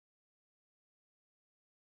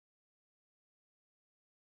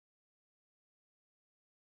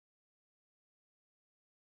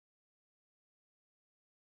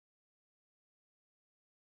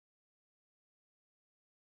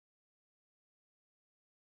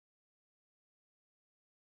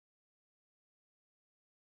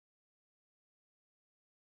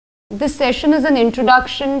This session is an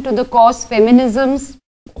introduction to the course Feminisms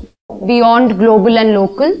Beyond Global and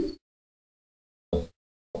Local.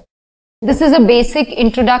 This is a basic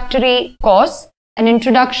introductory course, an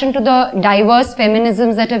introduction to the diverse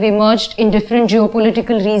feminisms that have emerged in different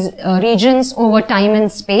geopolitical regions over time and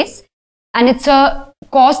space. And it's a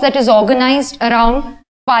course that is organized around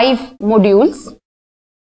 5 modules.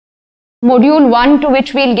 Module 1, to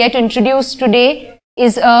which we'll get introduced today,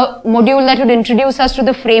 is a module that would introduce us to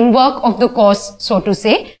the framework of the course, so to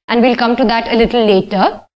say, and we'll come to that a little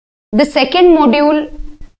later. The second module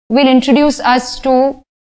will introduce us to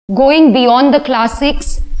going beyond the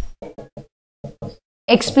classics,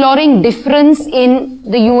 exploring difference in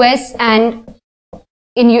the US and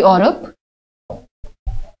in Europe.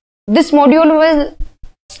 This module will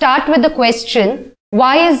start with the question,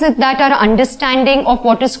 why is it that our understanding of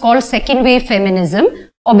what is called second wave feminism,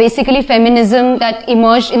 or basically feminism that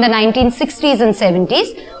emerged in the 1960s and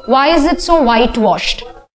 70s, why is it so whitewashed?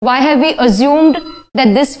 Why have we assumed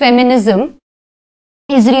that this feminism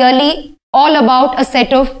is really all about a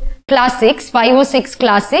set of classics, 5 or 6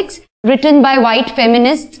 classics, written by white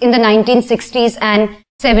feminists in the 1960s and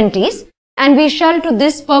 70s? And we shall, to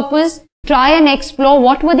this purpose, try and explore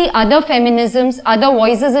what were the other feminisms, other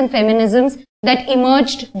voices in feminisms that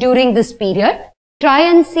emerged during this period. Try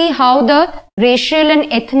and see how the racial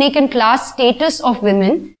and ethnic and class status of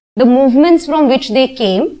women, the movements from which they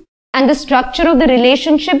came, and the structure of the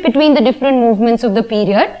relationship between the different movements of the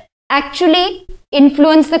period actually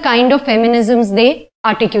influence the kind of feminisms they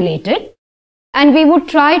articulated. And we would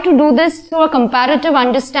try to do this through a comparative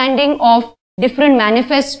understanding of different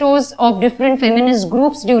manifestos of different feminist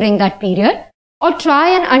groups during that period, or try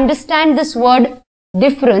and understand this word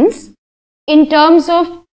difference in terms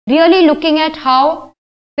of really looking at how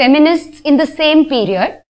feminists in the same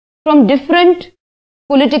period from different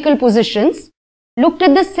political positions looked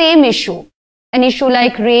at the same issue, an issue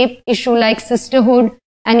like rape, issue like sisterhood,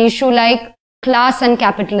 an issue like class and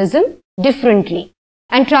capitalism differently,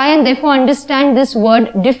 and try and therefore understand this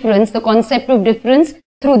word difference, the concept of difference,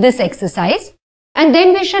 through this exercise. And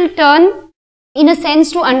then we shall turn in a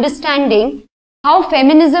sense to understanding how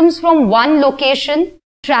feminisms from one location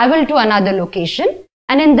travel to another location,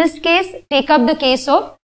 and in this case take up the case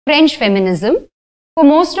of French feminism. For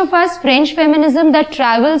most of us, French feminism that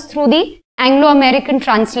travels through the Anglo-American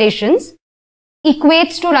translations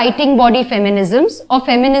equates to writing body feminisms, or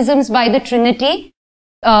feminisms by the Trinity,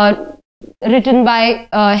 written by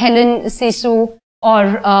Helen Cixous or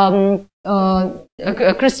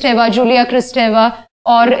Kristeva, Julia Kristeva,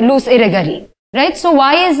 or Luz Irigaray, right? So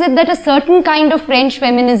why is it that a certain kind of French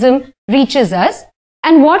feminism reaches us,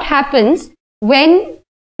 and what happens when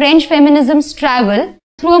French feminisms travel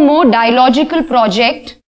through a more dialogical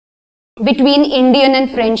project between Indian and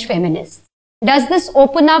French feminists? Does this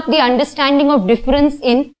open up the understanding of difference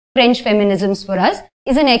in French feminisms for us?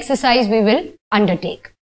 Is an exercise we will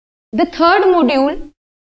undertake. The third module,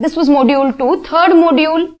 this was module 2, third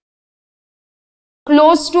module,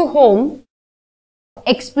 close to home,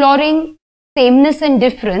 exploring sameness and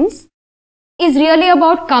difference, is really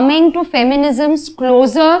about coming to feminisms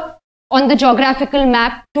closer on the geographical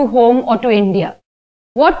map to home or to India.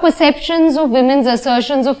 What perceptions of women's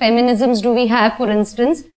assertions of feminisms do we have, for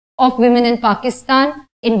instance, of women in Pakistan,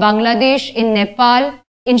 in Bangladesh, in Nepal,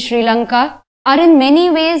 in Sri Lanka, are in many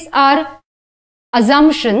ways our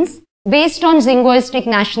assumptions based on Zingoistic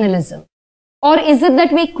nationalism? Or is it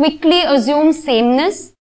that we quickly assume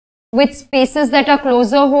sameness with spaces that are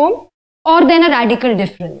closer home, or then a radical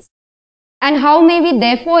difference? And how may we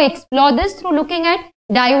therefore explore this through looking at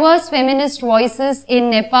diverse feminist voices in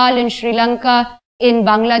Nepal, in Sri Lanka, in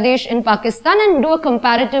Bangladesh, in Pakistan, and do a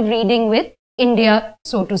comparative reading with India,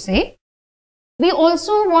 so to say. We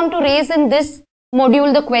also want to raise in this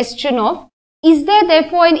module the question of, is there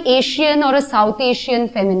therefore an Asian or a South Asian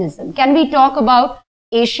feminism? Can we talk about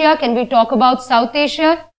Asia? Can we talk about South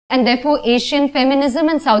Asia? And therefore Asian feminism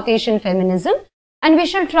and South Asian feminism? And we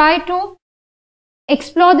shall try to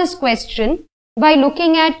explore this question by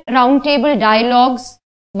looking at roundtable dialogues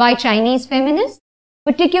by Chinese feminists,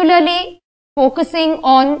 particularly focusing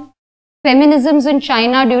on feminisms in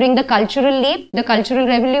China during the Cultural Leap, the Cultural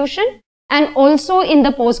Revolution, and also in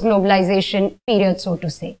the post-globalization period, so to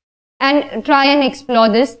say, and try and explore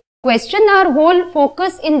this question. Our whole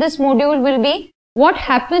focus in this module will be what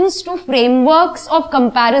happens to frameworks of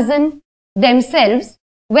comparison themselves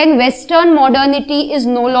when Western modernity is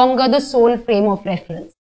no longer the sole frame of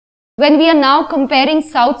reference. When we are now comparing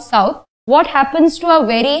South-South, what happens to our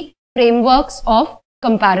very frameworks of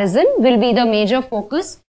comparison will be the major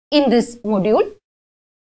focus in this module.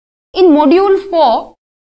 In module 4,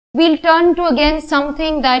 we'll turn to again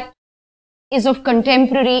something that is of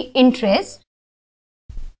contemporary interest,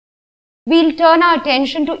 we'll turn our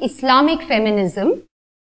attention to Islamic feminism,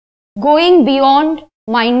 going beyond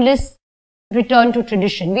mindless return to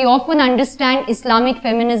tradition. We often understand Islamic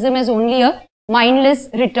feminism as only a mindless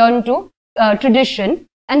return to tradition.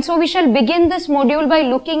 And so we shall begin this module by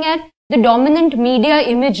looking at the dominant media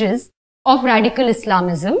images of radical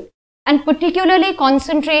Islamism, and particularly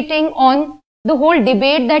concentrating on the whole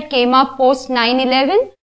debate that came up post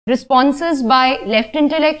 9/11, responses by left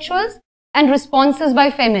intellectuals and responses by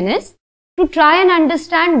feminists, to try and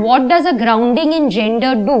understand what does a grounding in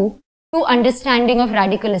gender do to understanding of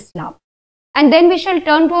radical Islam. And then we shall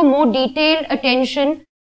turn to a more detailed attention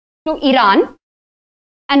to Iran.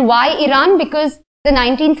 And why Iran? Because the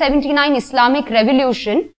 1979 Islamic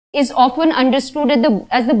Revolution is often understood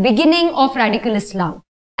as the beginning of radical Islam.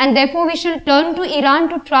 And therefore we shall turn to Iran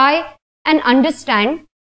to try and understand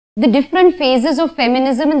the different phases of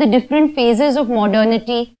feminism and the different phases of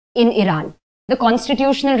modernity in Iran. The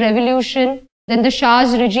constitutional revolution, then the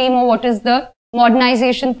Shah's regime, or what is the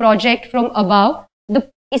modernization project from above, the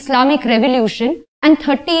Islamic Revolution, and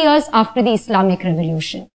 30 years after the Islamic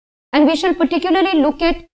Revolution. And we shall particularly look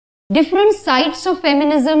at different sides of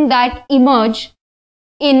feminism that emerge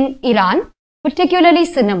in Iran, particularly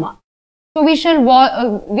cinema. So we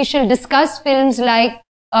shall discuss films like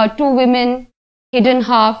Two Women, Hidden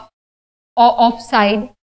Half, or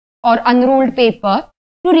Offside, or Unruled Paper,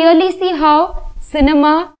 to really see how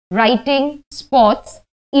cinema, writing, sports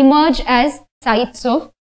emerge as sites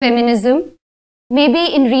of feminism, maybe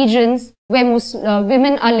in regions where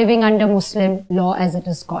women are living under Muslim law, as it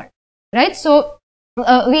is called, right? So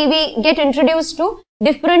we get introduced to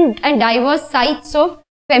different and diverse sites of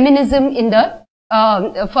feminism in the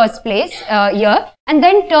first place here, and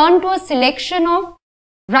then turn to a selection of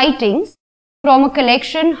writings from a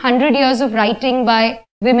collection, 100 years of writing by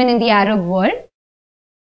women in the Arab world,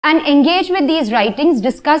 and engage with these writings,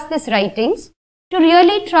 discuss these writings, to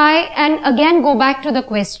really try and again go back to the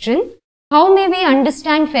question, how may we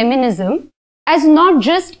understand feminism as not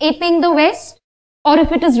just aping the West, or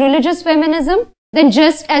if it is religious feminism, then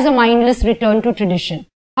just as a mindless return to tradition?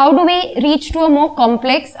 How do we reach to a more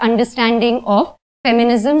complex understanding of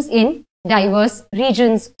feminisms in diverse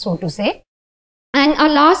regions, so to say? And our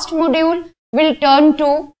last module will turn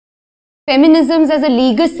to feminisms as a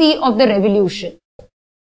legacy of the revolution.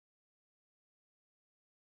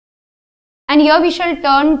 And here we shall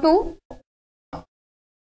turn to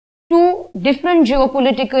two different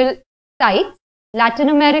geopolitical sites, Latin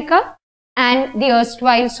America and the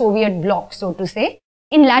erstwhile Soviet bloc, so to say.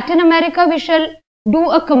 In Latin America, we shall do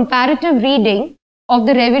a comparative reading of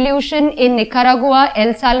the revolution in Nicaragua,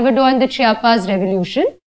 El Salvador, and the Chiapas revolution,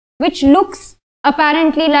 which looks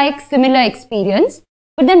apparently like similar experience.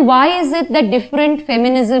 But then why is it that different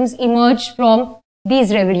feminisms emerge from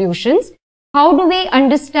these revolutions? How do we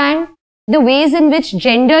understand the ways in which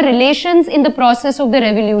gender relations in the process of the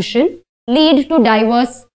revolution lead to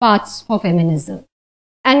diverse paths for feminism?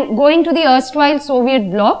 And going to the erstwhile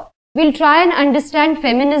Soviet bloc, we'll try and understand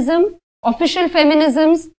feminism, official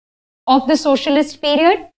feminisms of the socialist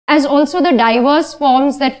period, as also the diverse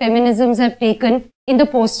forms that feminisms have taken in the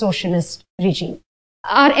post-socialist regime.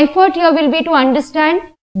 Our effort here will be to understand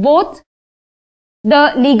both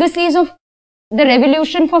the legacies of the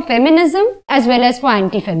revolution for feminism as well as for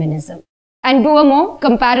anti-feminism, and do a more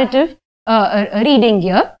comparative reading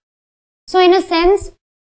here. So in a sense,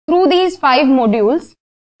 through these 5 modules,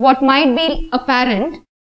 what might be apparent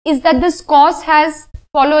is that this course has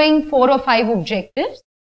following 4 or 5 objectives.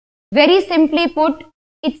 Very simply put,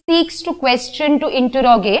 it seeks to question, to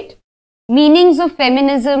interrogate meanings of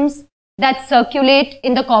feminisms that circulate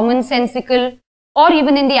in the commonsensical or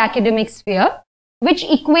even in the academic sphere, which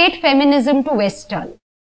equate feminism to Western.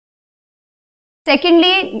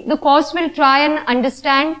 Secondly, the course will try and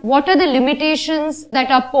understand what are the limitations that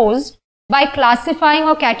are posed by classifying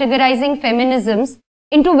or categorizing feminisms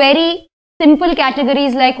into very simple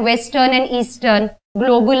categories like Western and Eastern,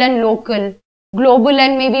 global and local, global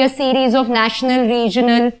and maybe a series of national,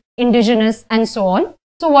 regional, indigenous, and so on.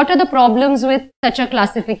 So what are the problems with such a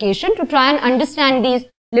classification? To try and understand these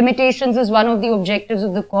limitations is one of the objectives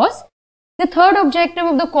of the course. The third objective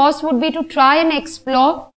of the course would be to try and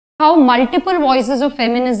explore how multiple voices of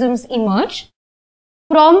feminisms emerge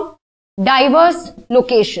from diverse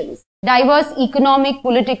locations, diverse economic,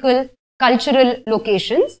 political, cultural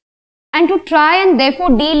locations, and to try and therefore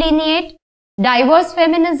delineate diverse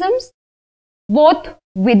feminisms both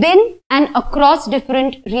within and across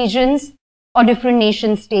different regions or different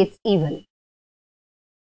nation states even.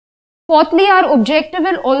 Fourthly, our objective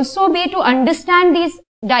will also be to understand these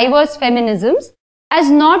diverse feminisms as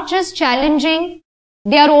not just challenging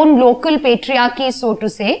their own local patriarchy, so to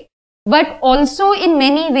say, but also in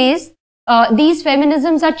many ways, these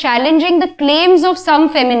feminisms are challenging the claims of some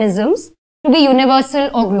feminisms to be universal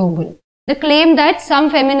or global. The claim that some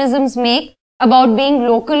feminisms make about being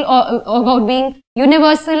local or about being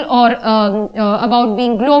universal or about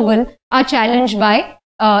being global are challenged by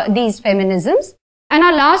these feminisms. And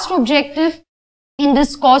our last objective in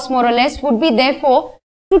this course, more or less, would be therefore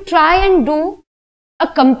to try and do a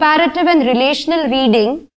comparative and relational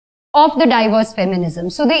reading of the diverse feminism.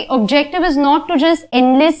 So the objective is not to just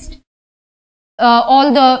enlist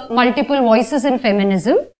all the multiple voices in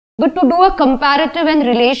feminism, but to do a comparative and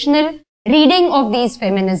relational reading of these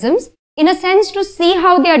feminisms, in a sense to see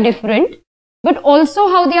how they are different, but also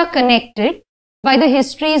how they are connected by the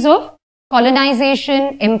histories of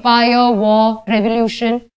colonization, empire, war,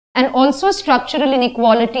 revolution, and also structural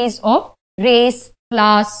inequalities of race,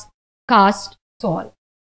 class, caste, so on.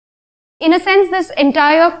 In a sense, this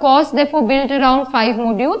entire course, therefore, built around 5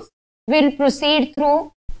 modules, will proceed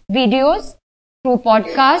through videos, through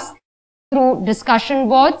podcasts, through discussion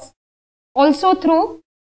boards, also through,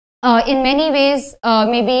 in many ways,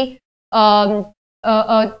 maybe course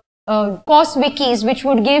wikis, which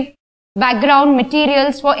would give background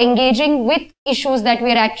materials for engaging with issues that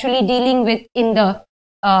we are actually dealing with in the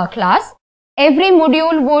class. Every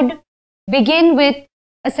module would begin with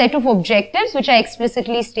a set of objectives, which I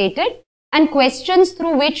explicitly stated, and questions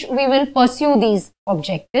through which we will pursue these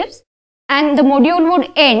objectives. And the module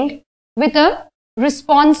would end with a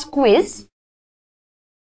response quiz,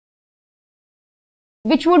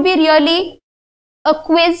 which would be really a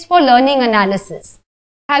quiz for learning analysis.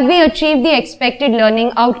 Have we achieved the expected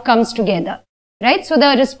learning outcomes together? Right? So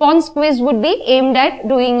the response quiz would be aimed at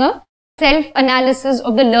doing a self-analysis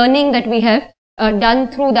of the learning that we have done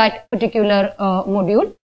through that particular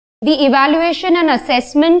module. The evaluation and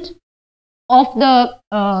assessment of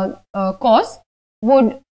the course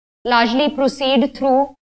would largely proceed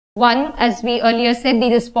through one, as we earlier said,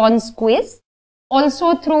 the response quiz,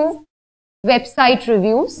 also through website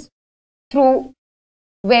reviews, through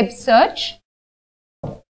web search,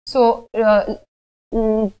 so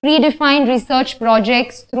predefined research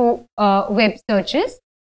projects through web searches,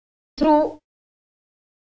 through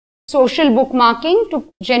social bookmarking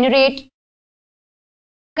to generate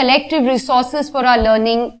collective resources for our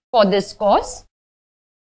learning for this course,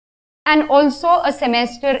 and also a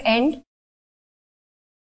semester end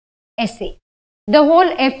essay. The whole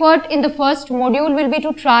effort in the first module will be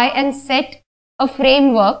to try and set a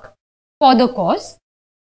framework for the course,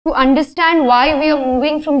 to understand why we are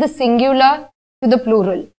moving from the singular to the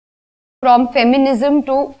plural. From feminism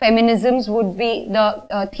to feminisms would be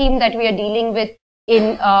the theme that we are dealing with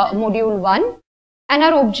in module 1. And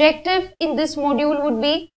our objective in this module would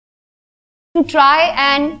be to try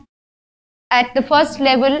and, at the first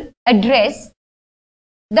level, address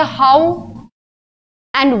the how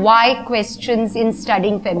and why questions in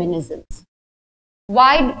studying feminisms.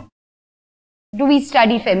 Why do we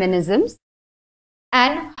study feminisms,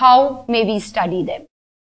 and how may we study them?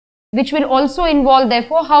 Which will also involve,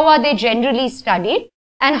 therefore, how are they generally studied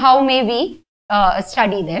and how may we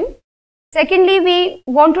study them. Secondly, we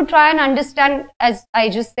want to try and understand, as I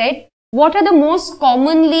just said, what are the most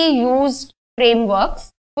commonly used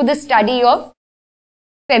frameworks for the study of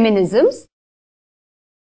feminisms.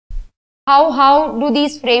 How do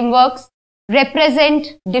these frameworks represent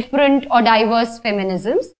different or diverse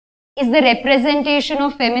feminisms? Is the representation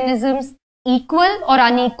of feminisms equal or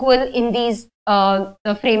unequal in these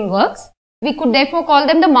frameworks? We could therefore call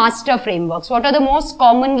them the master frameworks. What are the most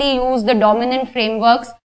commonly used, the dominant frameworks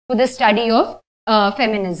for the study of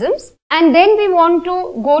feminisms? And then we want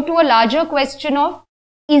to go to a larger question of,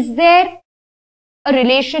 is there a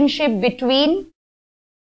relationship between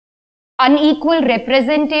unequal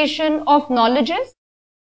representation of knowledges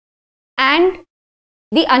and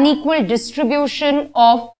the unequal distribution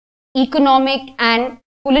of economic and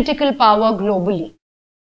political power globally?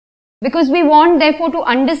 Because we want therefore to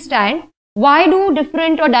understand, why do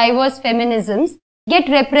different or diverse feminisms get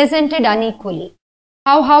represented unequally?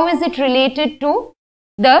 How is it related to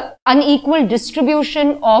the unequal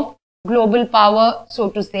distribution of global power,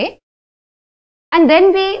 so to say? And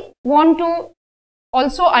then we want to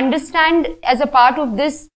also understand, as a part of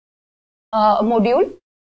this module,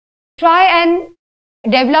 try and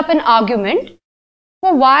develop an argument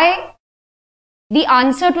for why the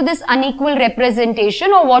answer to this unequal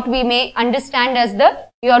representation, or what we may understand as the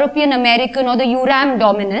European American or the Uram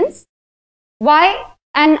dominance, why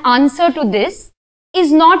an answer to this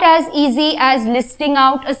is not as easy as listing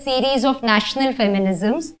out a series of national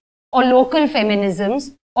feminisms or local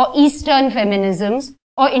feminisms or Eastern feminisms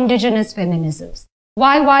or indigenous feminisms?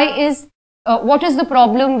 What is the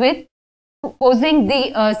problem with posing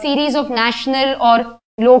the series of national or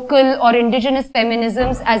local or indigenous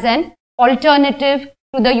feminisms as an alternative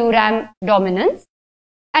to the URAM dominance?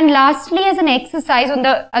 And lastly, as an exercise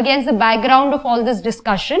against the background of all this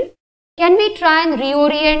discussion, can we try and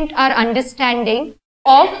reorient our understanding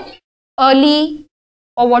of early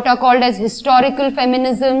or what are called as historical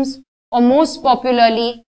feminisms, or most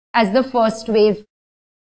popularly as the first wave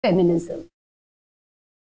feminism?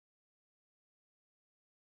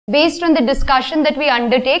 Based on the discussion that we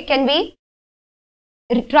undertake, can we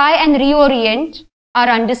try and reorient our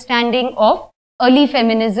understanding of early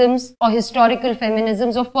feminisms or historical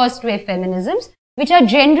feminisms or first wave feminisms, which are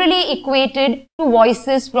generally equated to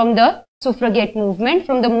voices from the suffragette movement,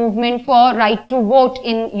 from the movement for right to vote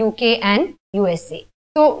in UK and USA.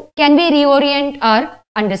 So can we reorient our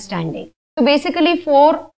understanding? So basically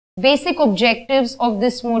 4 basic objectives of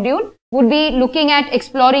this module would be looking at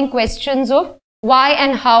exploring questions of why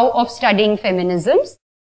and how of studying feminisms.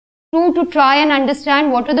 2, to try and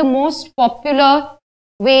understand what are the most popular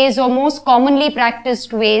ways or most commonly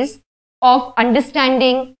practiced ways of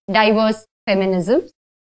understanding diverse feminisms.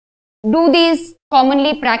 Do these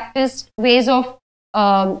commonly practiced ways of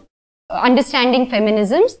understanding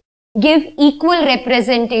feminisms give equal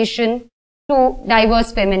representation to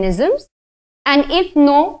diverse feminisms? And if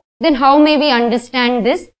no, then how may we understand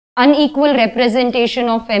this unequal representation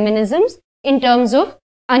of feminisms in terms of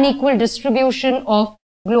unequal distribution of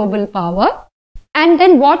global power? And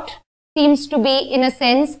then what seems to be, in a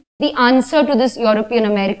sense, the answer to this European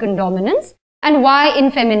American dominance, and why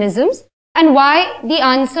in feminisms, and why the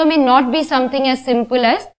answer may not be something as simple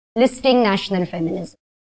as listing national feminism.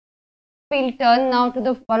 We'll turn now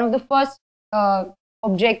to one of the first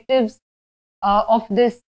objectives of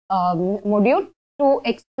this module, to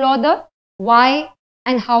explore the why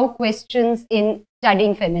and how questions in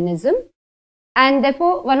studying feminism. And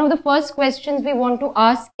therefore, one of the first questions we want to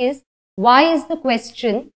ask is, why is the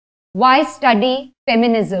question, why study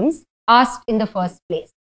feminisms, asked in the first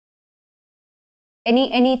place?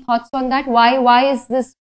 Any thoughts on that? Why is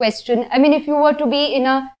this question? I mean, if you were to be in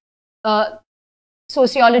a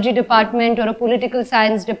sociology department or a political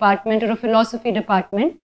science department or a philosophy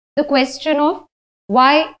department, the question of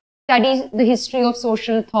why study the history of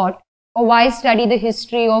social thought or why study the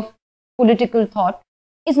history of political thought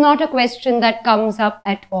is not a question that comes up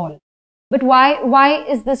at all. But why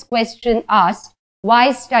is this question asked?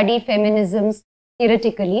 Why study feminisms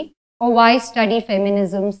theoretically, or why study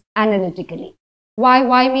feminisms analytically?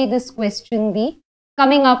 Why may this question be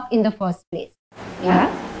coming up in the first place? Yeah.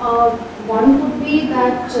 One would be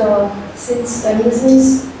that since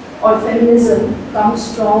feminism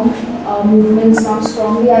comes from movements, comes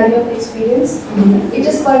from the idea of experience, it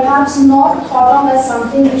is perhaps not thought of as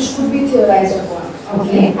something which could be theorized upon.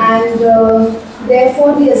 Okay. And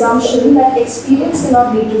therefore the assumption that experience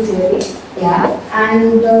cannot lead to theory. Yeah.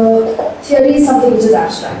 And theory is something which is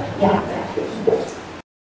abstract. Yeah.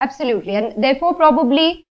 Absolutely. And therefore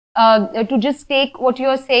probably to just take what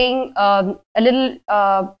you're saying a little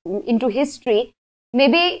into history,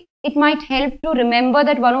 maybe it might help to remember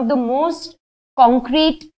that one of the most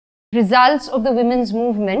concrete results of the women's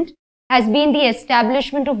movement has been the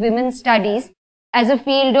establishment of women's studies as a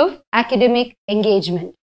field of academic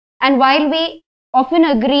engagement. And while we often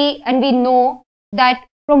agree and we know that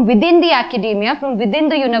from within the academia, from within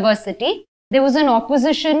the university, there was an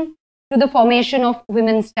opposition to the formation of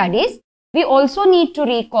women's studies, we also need to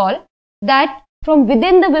recall that from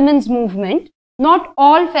within the women's movement, not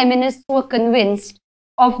all feminists were convinced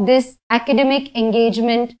of this academic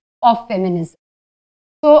engagement of feminism.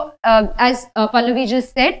 So, as Pallavi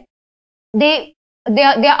just said,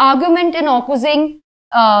 their argument in opposing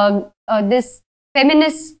this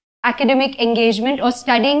feminist academic engagement or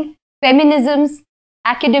studying feminisms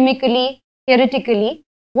academically, theoretically,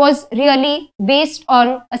 was really based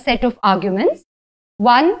on a set of arguments.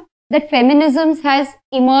 One, that feminisms has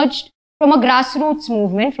emerged from a grassroots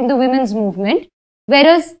movement, from the women's movement,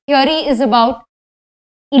 whereas theory is about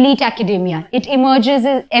elite academia. It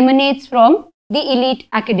emanates from the elite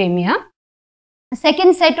academia. The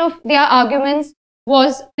second set of their arguments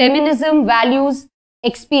was feminism values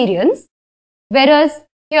experience, whereas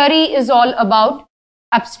theory is all about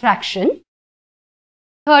abstraction.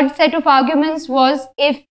 Third set of arguments was,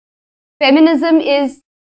 if feminism is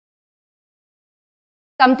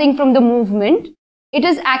something from the movement, it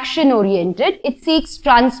is action oriented, it seeks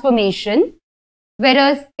transformation,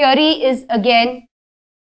 whereas theory is again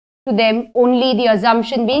to them only, the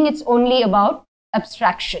assumption being, it's only about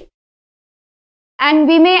abstraction. And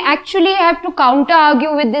we may actually have to counter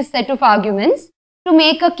argue with this set of arguments to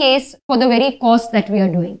make a case for the very cause that we are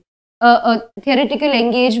doing. A theoretical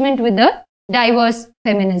engagement with the diverse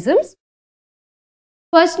feminisms.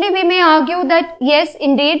 Firstly, we may argue that yes,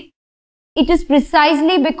 indeed, it is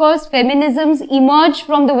precisely because feminisms emerge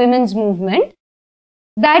from the women's movement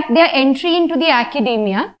that their entry into the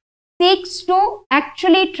academia seeks to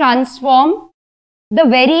actually transform the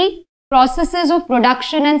very processes of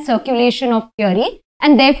production and circulation of theory,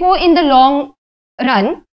 and therefore in the long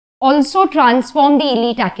run also transform the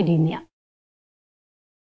elite academia.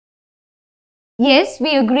 Yes,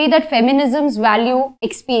 we agree that feminisms value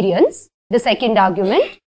experience, the second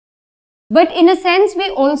argument, but in a sense we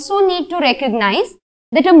also need to recognize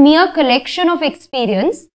that a mere collection of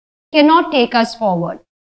experience cannot take us forward.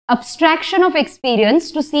 Abstraction of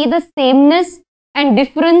experience to see the sameness and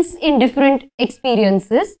difference in different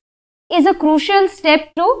experiences is a crucial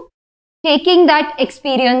step to taking that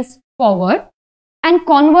experience forward, and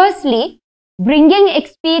conversely, bringing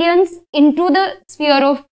experience into the sphere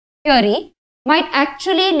of theory might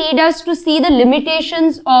actually lead us to see the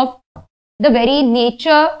limitations of the very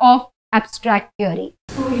nature of abstract theory.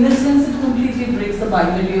 So in a sense it completely breaks the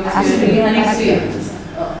binary of theory and experience.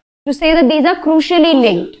 To say that these are crucially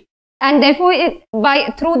linked, and therefore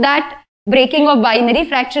through that breaking of binary,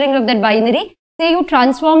 fracturing of that binary, say you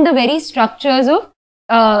transform the very structures of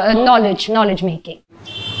knowledge making.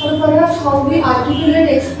 Or perhaps how we articulate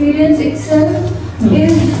experience itself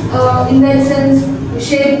is in that sense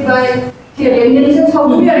shaped by theory. In a sense, how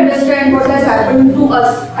do we understand what has happened to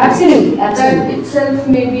us? Absolutely. That itself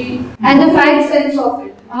may be, and the fact sense of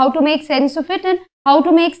it. How to make sense of it, and how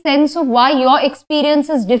to make sense of why your experience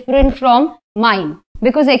is different from mine.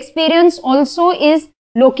 Because experience also is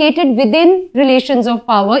located within relations of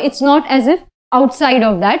power. It's not as if outside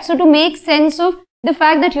of that. So to make sense of the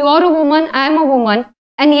fact that you are a woman, I am a woman,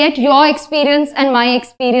 and yet your experience and my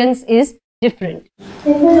experience is different.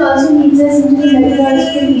 Therefore, it also leads us into the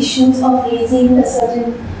methodological issues of raising a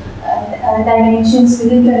certain dimensions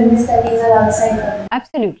within feminist studies or outside them.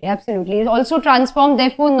 Absolutely, absolutely. It also transformed,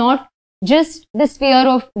 therefore, not just the sphere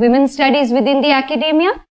of women's studies within the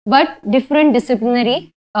academia, but different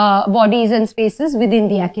disciplinary bodies and spaces within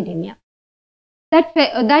the academia. That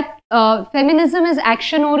feminism is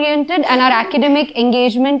action-oriented and our academic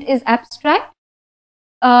engagement is abstract.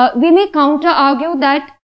 We may counter-argue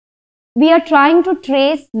that we are trying to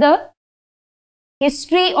trace the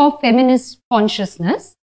history of feminist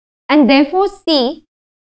consciousness and therefore see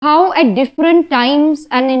how at different times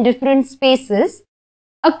and in different spaces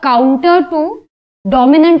a counter to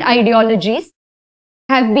dominant ideologies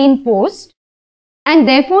have been posed, and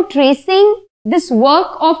therefore tracing this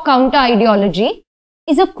work of counter ideology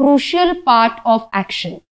is a crucial part of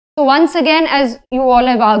action. So once again, as you all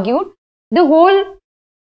have argued, the whole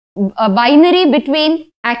binary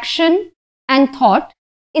between action and thought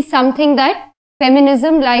is something that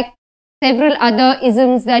feminism, like several other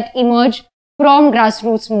isms that emerge from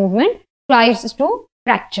grassroots movement, tries to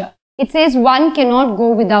fracture. It says one cannot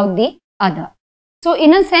go without the other. So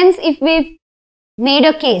in a sense, if we've made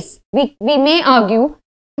a case, we may argue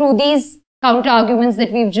through these counter arguments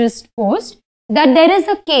that we've just posed that there is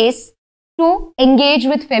a case to engage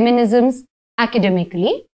with feminisms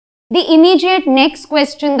academically. The immediate next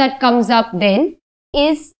question that comes up then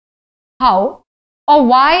is how or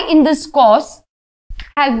why in this course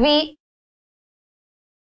have we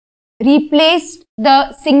replaced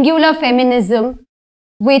the singular feminism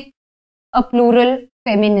with a plural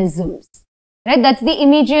feminisms, right? That's the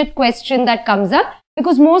immediate question that comes up,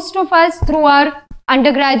 because most of us through our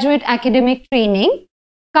undergraduate academic training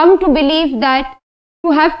come to believe that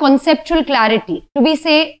to have conceptual clarity,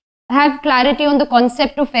 have clarity on the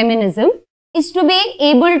concept of feminism is to be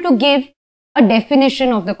able to give a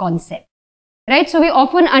definition of the concept, right? So we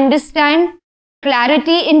often understand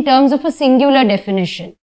clarity in terms of a singular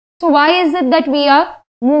definition. So why is it that we are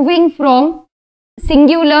moving from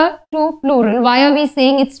singular to plural? Why are we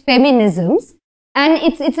saying it's feminisms? And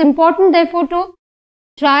it's important therefore to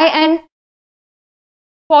try and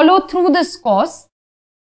follow through this course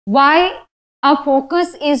why our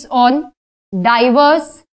focus is on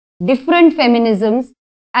diverse, different feminisms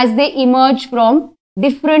as they emerge from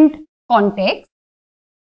different contexts.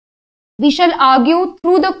 We shall argue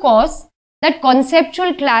through the course that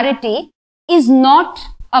conceptual clarity is not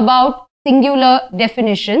about singular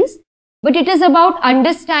definitions, but it is about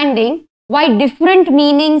understanding why different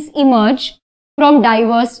meanings emerge from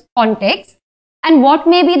diverse contexts and what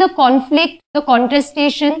may be the conflict, the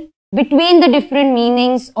contestation between the different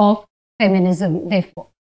meanings of feminism, therefore.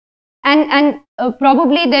 And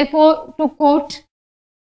probably, therefore, to quote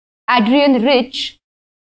Adrienne Rich,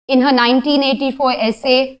 in her 1984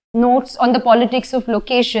 essay, Notes on the Politics of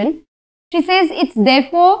Location, she says it's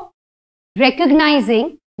therefore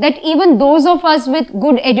recognizing that even those of us with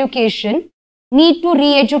good education need to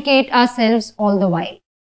re-educate ourselves all the while.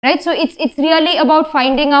 Right? So it's really about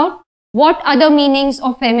finding out what other meanings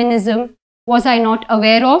of feminism was I not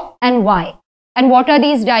aware of and why. And what are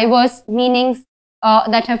these diverse meanings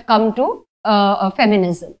that have come to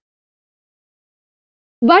feminism.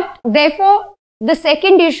 But therefore, the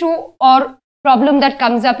second issue or problem that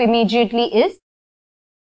comes up immediately is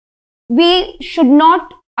we should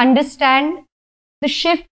not understand the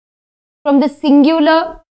shift from the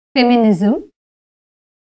singular feminism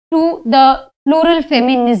to the plural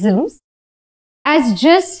feminisms as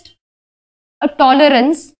just a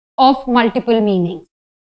tolerance of multiple meanings.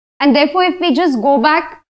 And therefore, if we just go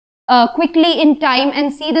back quickly in time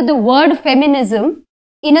and see that the word feminism,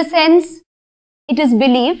 in a sense, it is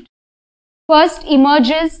believed, first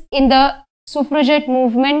emerges in the suffragette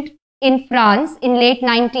movement in France in late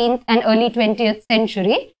 19th and early 20th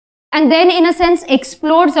century, and then in a sense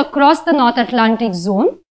explodes across the North Atlantic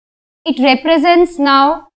zone. It represents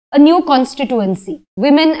now a new constituency,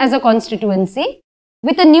 women as a constituency,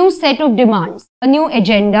 with a new set of demands, a new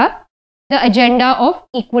agenda, the agenda of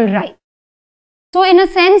equal rights. So in a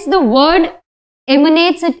sense, the word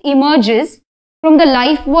emanates, it emerges from the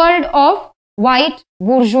life world of white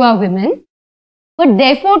bourgeois women, but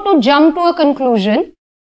therefore to jump to a conclusion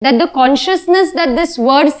that the consciousness that this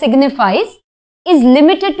word signifies is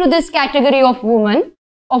limited to this category of women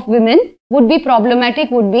would be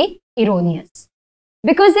problematic, would be erroneous.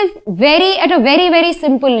 Because if at a very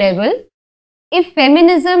simple level, if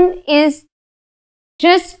feminism is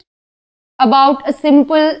just about a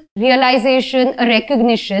simple realization, a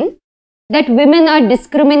recognition that women are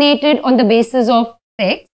discriminated on the basis of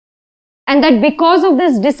sex, and that because of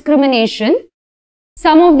this discrimination,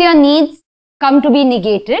 some of their needs come to be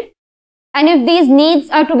negated, and if these needs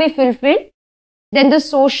are to be fulfilled, then the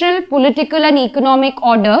social, political and economic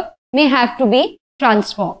order may have to be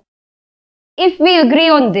transformed. If we agree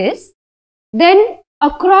on this, then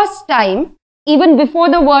across time, even before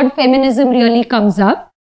the word feminism really comes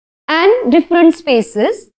up, and different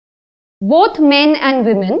spaces, both men and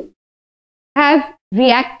women have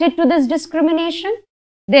reacted to this discrimination,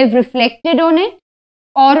 they've reflected on it,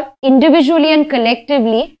 or individually and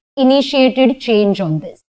collectively initiated change on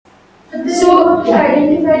this. So they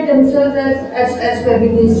identified themselves as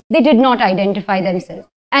feminists. They did not identify themselves.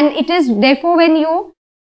 And it is therefore when you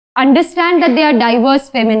understand that there are diverse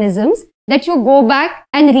feminisms, that you go back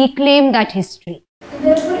and reclaim that history.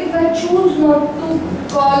 Therefore, if I choose not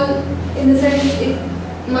to call, in the sense,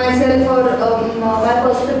 if myself or my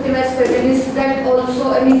perspective as feminist, that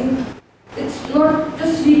also, I mean, it's not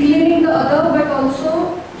just reclaiming the other, but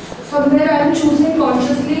also somewhere I am choosing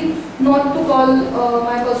consciously not to call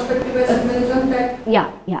my perspective as feminism. That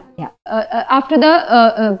after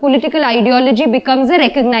the political ideology becomes a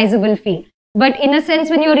recognizable field. But in a sense,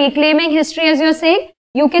 when you're reclaiming history, as you're saying,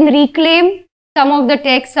 you can reclaim some of the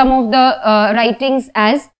texts, some of the writings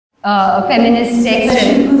as feminist texts.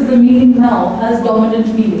 Especially because the meaning now has dominant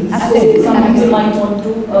meanings. Absolutely. So some people might want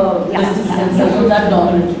to distance themselves from that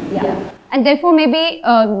dominant meaning. And therefore, maybe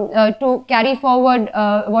to carry forward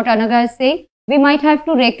what Anaga is saying, we might have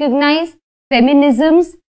to recognize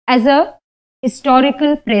feminisms as a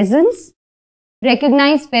historical presence,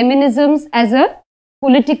 recognize feminisms as a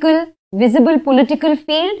visible political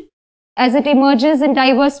field as it emerges in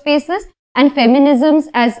diverse spaces, and feminisms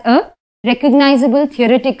as a recognizable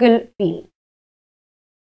theoretical field.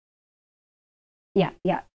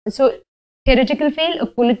 So, theoretical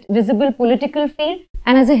field, a visible political field,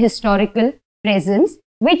 and as a historical presence,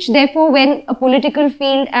 which therefore when a political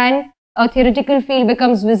field and a theoretical field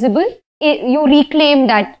becomes visible, you reclaim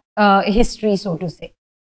that history, so to say.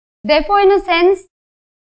 Therefore, in a sense,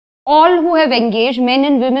 all who have engaged, men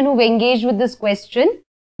and women who have engaged with this question,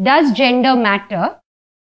 does gender matter?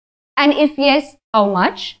 And if yes, how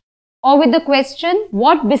much? Or with the question,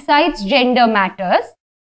 what besides gender matters,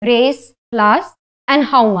 race, class, and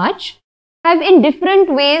how much, have in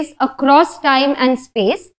different ways across time and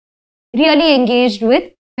space really engaged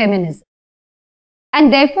with feminism.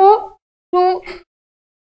 And therefore, to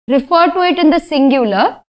refer to it in the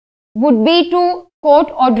singular would be to quote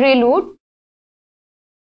Audre Lorde,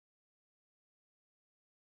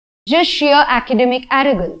 just sheer academic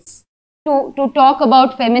arrogance to talk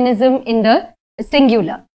about feminism in the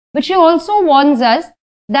singular. But she also warns us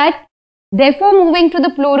that therefore moving to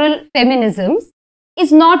the plural feminisms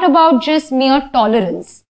is not about just mere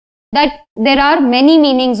tolerance, that there are many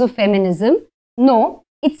meanings of feminism. No,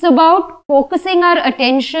 It's about focusing our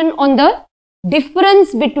attention on the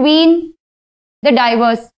difference between the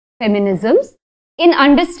diverse feminisms, in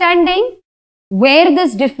understanding where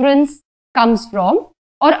this difference comes from,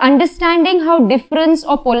 or understanding how difference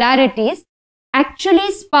or polarities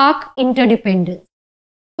actually spark interdependence.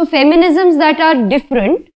 So feminisms that are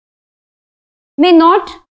different may not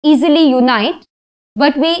easily unite,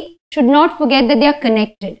 but we should not forget that they are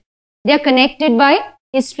connected. They are connected by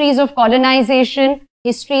histories of colonization,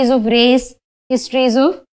 histories of race, histories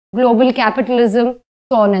of global capitalism,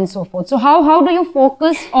 so on and so forth. So how do you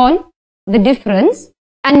focus on the difference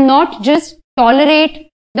and not just tolerate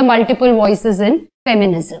the multiple voices in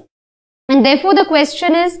feminism? And therefore the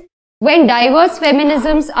question is, when diverse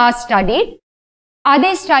feminisms are studied, are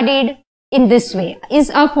they studied in this way? Is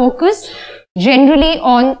our focus generally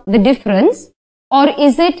on the difference, or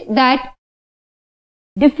is it that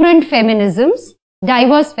different feminisms,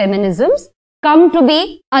 diverse feminisms, come to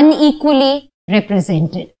be unequally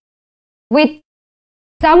represented, with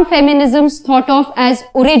some feminisms thought of as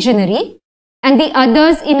originary and the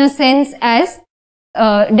others in a sense as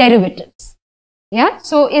derivatives? Yeah,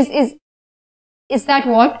 so is that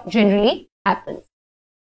what generally happens?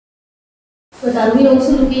 But are we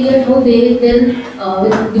also looking at how they then,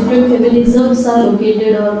 when different feminisms are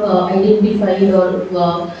located or identified or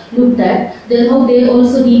looked at, then how they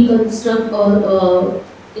also reconstruct or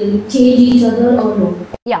change each other or no?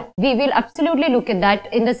 Yeah, we will absolutely look at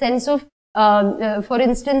that in the sense of, for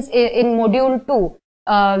instance, in module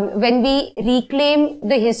 2, when we reclaim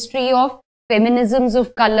the history of feminisms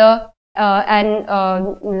of color and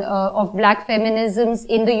of black feminisms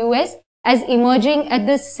in the US as emerging at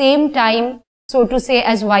the same time, so to say,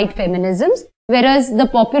 as white feminisms, whereas the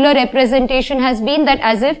popular representation has been that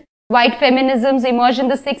as if white feminisms emerged in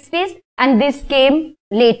the 60s and this came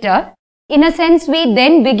later. In a sense, we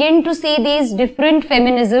then begin to see these different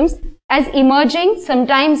feminisms as emerging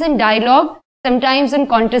sometimes in dialogue, sometimes in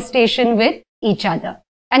contestation with each other.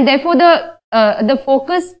 And therefore, the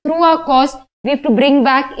focus through our course we have to bring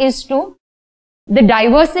back is to the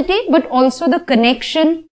diversity, but also the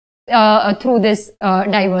connection through this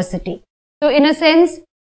diversity. So in a sense,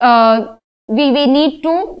 we need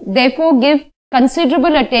to therefore give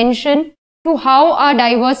considerable attention to how are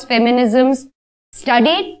diverse feminisms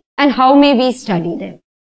studied and how may we study them.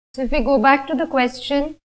 So if we go back to the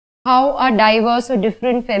question, how are diverse or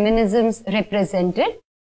different feminisms represented?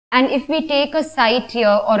 And if we take a site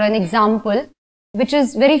here or an example, which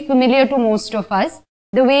is very familiar to most of us,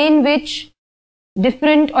 the way in which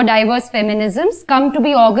different or diverse feminisms come to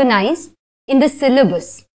be organized in the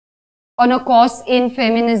syllabus on a course in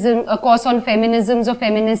feminism, a course on feminisms or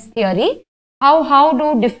feminist theory, how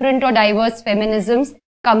do different or diverse feminisms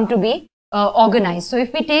come to be organized? So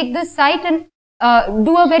if we take this site and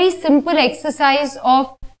do a very simple exercise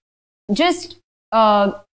of just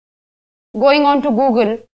going on to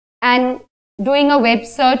Google and doing a web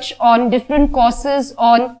search on different courses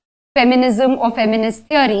on feminism or feminist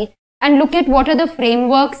theory, and look at what are the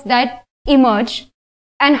frameworks that emerge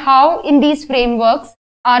and how in these frameworks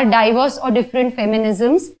are diverse or different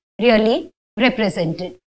feminisms really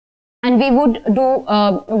represented. And we would do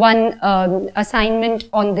one assignment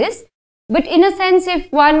on this. But in a sense,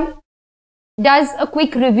 if one does a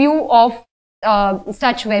quick review of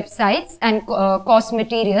such websites and course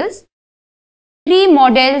materials, 3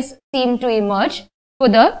 models seem to emerge for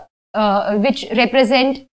the which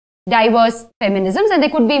represent diverse feminisms, and there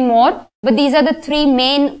could be more, but these are the 3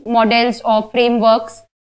 main models or frameworks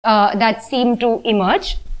that seem to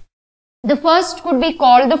emerge. The first could be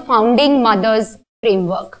called the Founding Mothers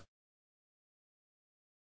Framework.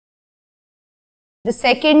 The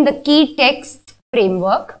second, the Key Texts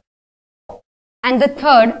Framework. And the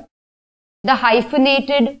third, the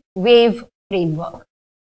Hyphenated Wave Framework.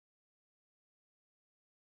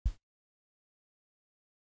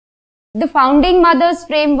 The Founding Mothers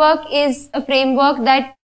Framework is a framework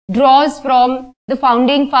that draws from the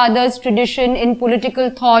Founding Fathers tradition in political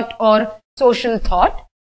thought or social thought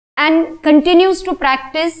and continues to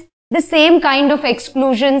practice the same kind of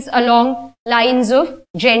exclusions along lines of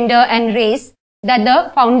gender and race that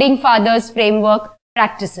the Founding Fathers Framework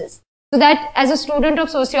practices. So that as a student of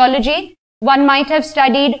sociology, one might have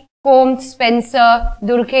studied Comte, Spencer,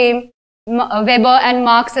 Durkheim, Weber and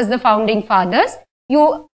Marx as the Founding Fathers.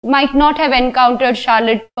 You might not have encountered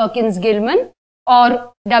Charlotte Perkins Gilman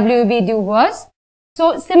or W.B. Du Bois.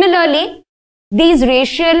 So similarly, these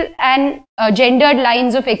racial and gendered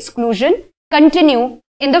lines of exclusion continue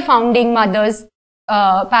in the Founding Mothers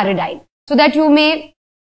paradigm. So that you may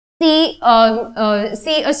see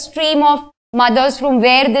a stream of mothers from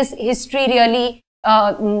where this history really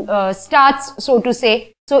starts, so to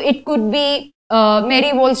say. So it could be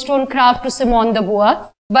Mary Wollstonecraft to Simone de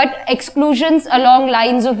Beauvoir, but exclusions along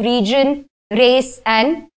lines of region, race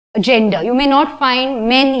and gender. You may not find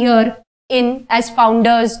men here as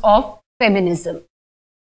founders of feminism.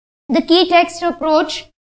 The key text approach,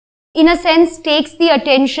 in a sense, takes the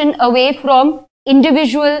attention away from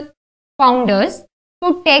individual founders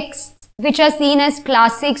to texts which are seen as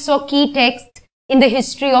classics or key texts in the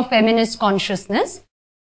history of feminist consciousness.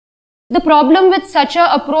 The problem with such an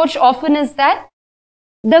approach often is that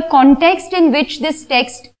the context in which this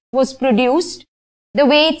text was produced, the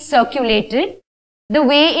way it circulated, the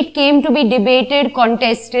way it came to be debated,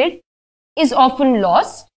 contested, is often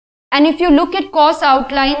lost. And if you look at course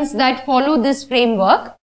outlines that follow this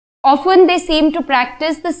framework, often they seem to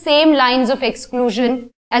practice the same lines of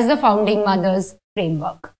exclusion as the founding mothers'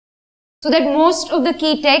 framework. So that most of the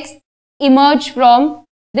key texts emerge from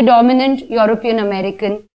the dominant European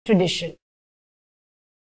American tradition.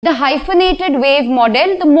 The hyphenated wave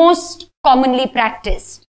model, the most commonly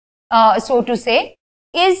practiced, so to say,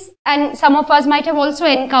 is, and some of us might have also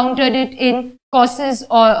encountered it in courses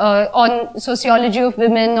on sociology of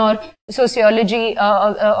women or sociology,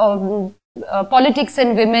 politics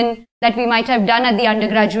and women that we might have done at the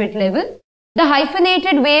undergraduate level. The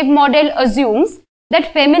hyphenated wave model assumes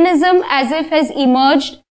that feminism as if has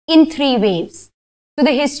emerged in three waves. So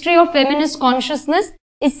the history of feminist consciousness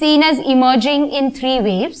is seen as emerging in three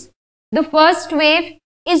waves. The first wave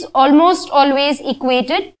is almost always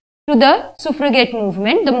equated to the suffragette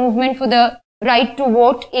movement, the movement for the right to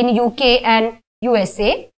vote in UK and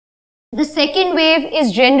USA. The second wave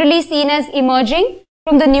is generally seen as emerging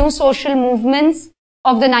from the new social movements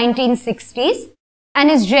of the 1960s and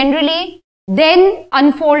is generally then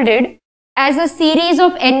unfolded as a series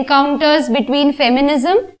of encounters between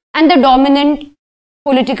feminism and the dominant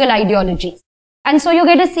political ideologies. And so you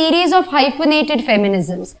get a series of hyphenated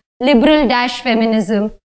feminisms,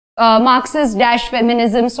 liberal-feminism,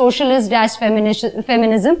 Marxist-feminism,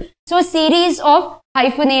 socialist-feminism. So a series of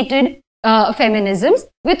hyphenated feminisms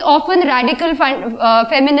with often radical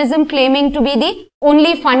feminism claiming to be the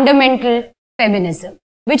only fundamental feminism,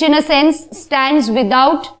 which in a sense stands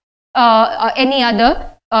without any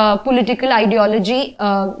other political ideology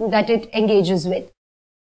that it engages with.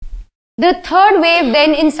 The third wave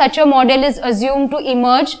then in such a model is assumed to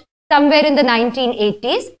emerge somewhere in the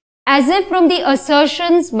 1980s, as if from the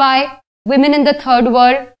assertions by women in the third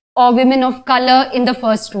world or women of color in the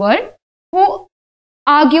first world, who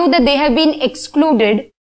argue that they have been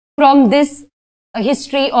excluded from this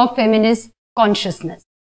history of feminist consciousness.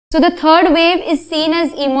 So the third wave is seen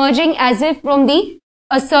as emerging as if from the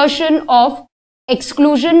assertion of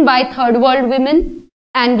exclusion by third world women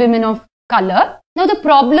and women of color. Now the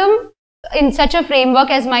problem in such a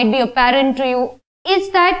framework, as might be apparent to you,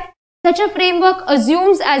 is that such a framework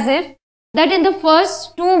assumes as if that in the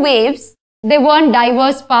first two waves there weren't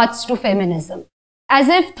diverse paths to feminism, as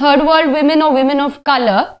if third world women or women of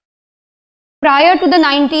color prior to the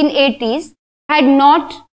 1980s had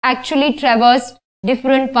not actually traversed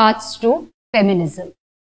different paths to feminism.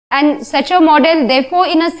 And such a model therefore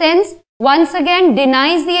in a sense once again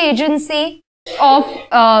denies the agency of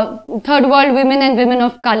third world women and women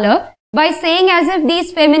of color by saying as if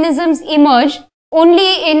these feminisms emerge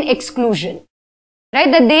only in exclusion,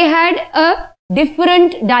 right? That they had a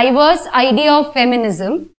different, diverse idea of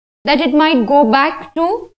feminism, that it might go back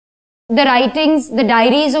to the writings, the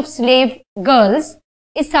diaries of slave girls,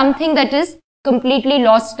 is something that is completely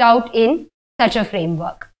lost out in such a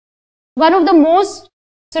framework. One of the most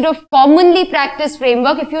sort of commonly practiced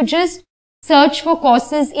framework, if you just search for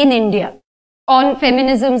courses in India on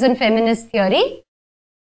feminisms and feminist theory,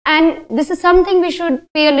 and this is something we should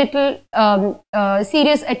pay a little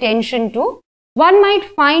serious attention to, one might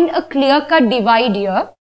find a clear-cut divide here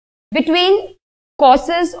between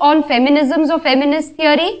courses on feminisms or feminist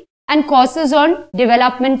theory and courses on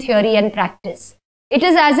development theory and practice. It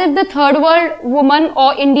is as if the third world woman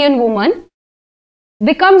or Indian woman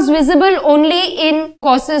becomes visible only in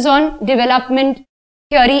courses on development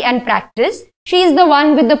theory and practice. She is the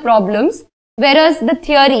one with the problems, whereas the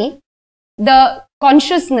theory, the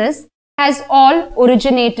consciousness has all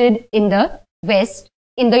originated in the West,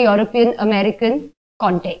 in the European American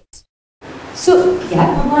context. So,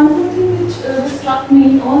 one more thing which struck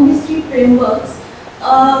me in all these three frameworks,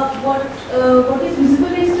 what is visible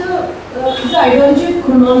is the ideology of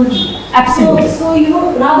chronology. Absolutely. So you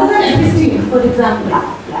know, rather than episteme, for example,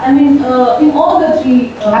 I mean, in all the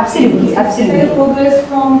three, absolutely. There progress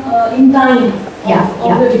from in time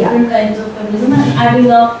of the different kinds of feminism and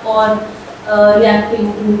adding up or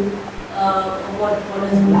reacting to what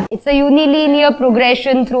is black. It's a unilinear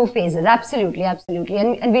progression through phases. Absolutely, absolutely.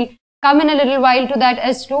 And we'll come in a little while to that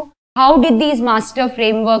as to how did these master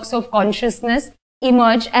frameworks of consciousness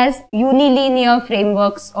emerge as unilinear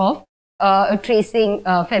frameworks of tracing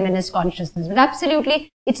feminist consciousness. But absolutely,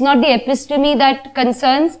 it's not the episteme that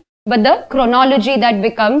concerns, but the chronology that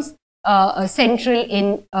becomes central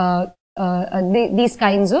in these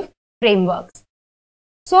kinds of frameworks.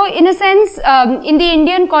 So, in a sense, in the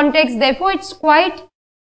Indian context, therefore, it's quite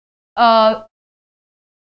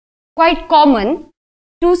common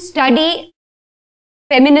to study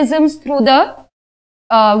feminisms through the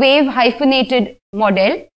wave hyphenated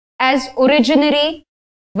model as originary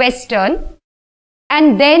Western,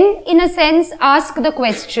 and then, in a sense, ask the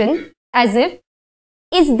question as if,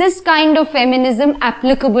 is this kind of feminism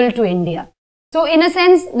applicable to India? So, in a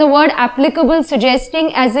sense, the word applicable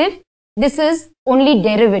suggesting as if this is only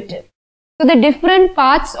derivative. So, the different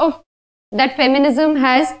parts of that feminism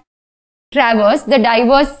has traversed, the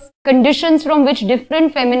diverse conditions from which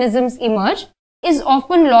different feminisms emerge, is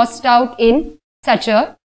often lost out in such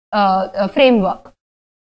a framework.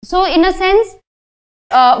 So, in a sense,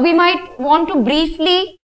 we might want to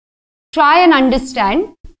briefly try and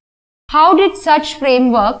understand how did such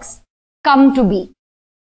frameworks come to be.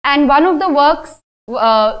 And one of the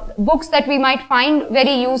books that we might find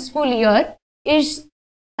very useful here is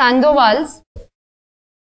Sandoval's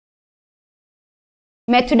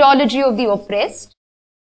Methodology of the Oppressed,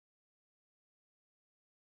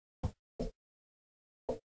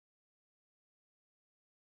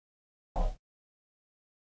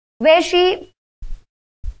 where she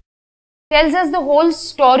tells us the whole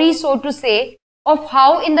story, so to say, of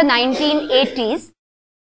how in the 1980s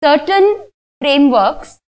certain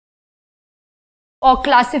frameworks or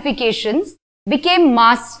classifications became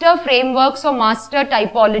master frameworks or master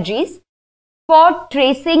typologies for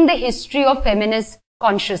tracing the history of feminist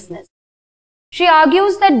consciousness. She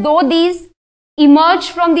argues that though these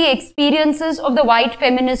emerged from the experiences of the white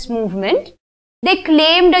feminist movement, they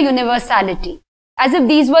claimed a universality, as if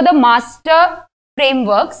these were the master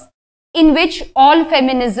frameworks in which all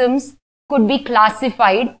feminisms could be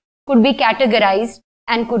classified, could be categorized,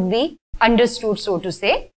 and could be understood, so to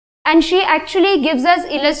say. And she actually gives us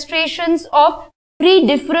illustrations of 3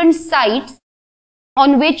 different sites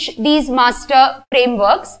on which these master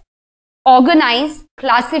frameworks organize,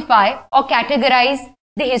 classify, or categorize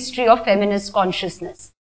the history of feminist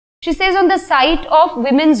consciousness. She says on the site of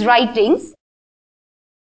women's writings,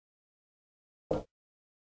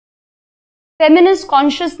 feminist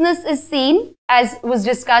consciousness is seen, as was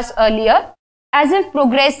discussed earlier, as if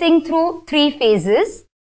progressing through 3 phases: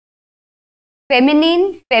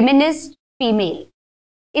 feminine, feminist, female.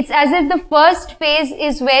 It's as if the first phase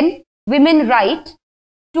is when women write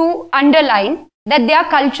to underline that their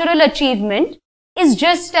cultural achievement is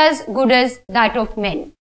just as good as that of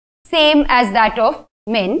men, same as that of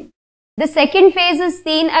men. The second phase is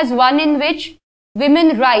seen as one in which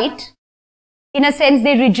women write, in a sense,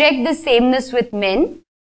 they reject the sameness with men,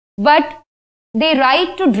 but they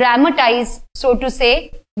write to dramatize, so to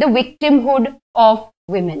say, the victimhood of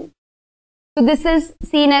women. So this is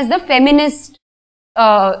seen as the feminist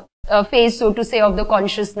phase, so to say, of the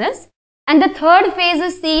consciousness. And the third phase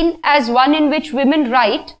is seen as one in which women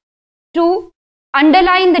write to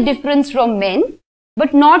underline the difference from men,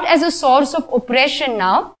 but not as a source of oppression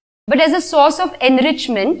now, but as a source of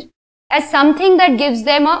enrichment, as something that gives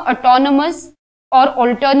them an autonomous or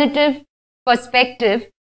alternative perspective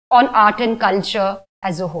on art and culture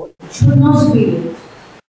as a whole. Should not superior.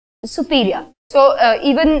 Superior. So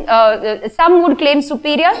even some would claim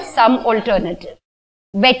superior, some alternative.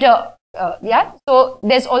 Better, yeah. So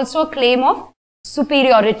there's also a claim of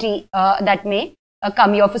superiority that may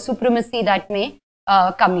come here, of a supremacy that may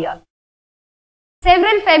come here.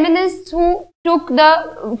 Several feminists who took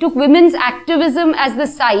women's activism as the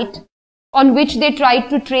site on which they tried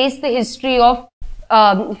to trace the history of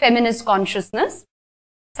feminist consciousness,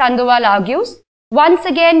 Sandoval argues, once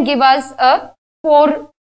again give us a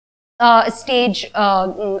 4-stage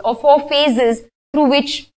or 4 phases through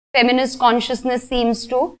which feminist consciousness seems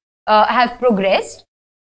to have progressed.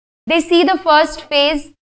 They see the first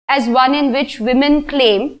phase as one in which women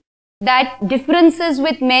claim that differences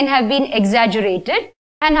with men have been exaggerated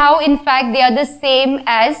and how in fact they are the same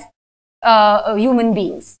as human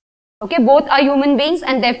beings. Okay, both are human beings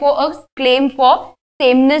and therefore a claim for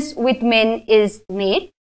sameness with men is made.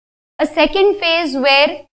 A second phase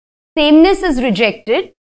where sameness is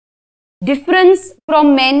rejected, difference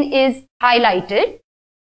from men is highlighted,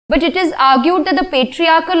 but it is argued that the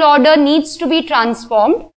patriarchal order needs to be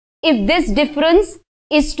transformed if this difference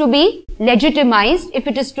is to be legitimized, if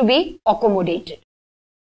it is to be accommodated.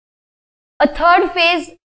 A third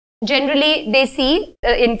phase, generally they see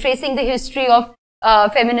in tracing the history of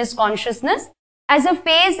feminist consciousness, as a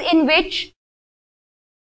phase in which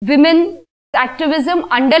women's activism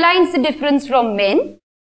underlines the difference from men,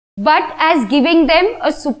 but as giving them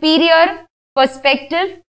a superior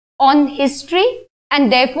perspective on history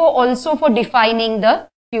and therefore also for defining the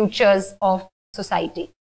futures of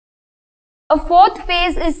society. A fourth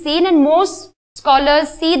phase is seen, and most scholars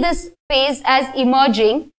see this phase as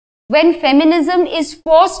emerging when feminism is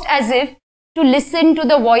forced as if to listen to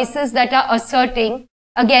the voices that are asserting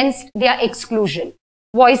against their exclusion.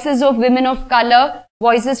 Voices of women of color,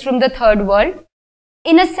 voices from the third world.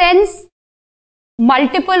 In a sense,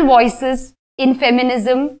 multiple voices in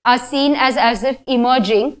feminism are seen as if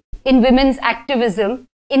emerging in women's activism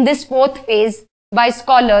in this fourth phase by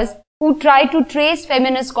scholars who try to trace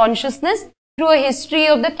feminist consciousness through a history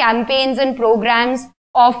of the campaigns and programs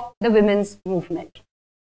of the women's movement.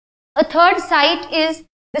 A third site is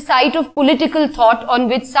the site of political thought, on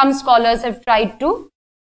which some scholars have tried to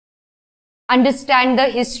understand the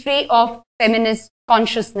history of feminist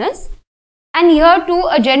consciousness. And here too,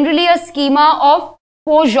 generally a schema of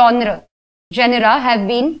four genera have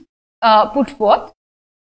been put forth.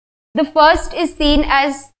 The first is seen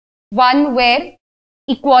as one where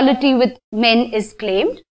equality with men is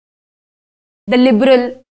claimed, the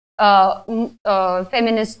liberal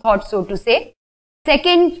feminist thought, so to say.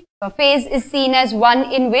 Second phase is seen as one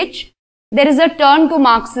in which there is a turn to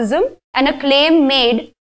Marxism and a claim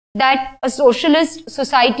made that a socialist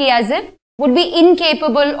society as if would be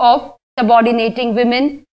incapable of subordinating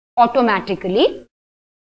women automatically.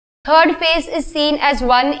 Third phase is seen as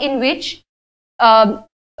one in which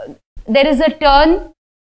there is a turn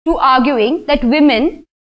to arguing that women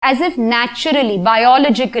as if naturally,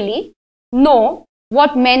 biologically know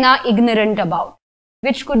what men are ignorant about,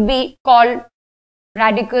 which could be called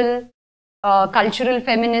radical cultural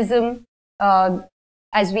feminism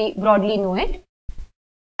as we broadly know it.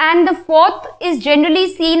 And the fourth is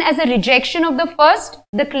generally seen as a rejection of the first,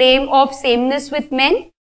 the claim of sameness with men,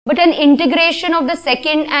 but an integration of the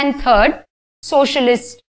second and third,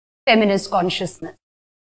 socialist feminist consciousness.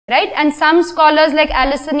 Right? And some scholars like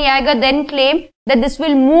Alison Yeager then claim that this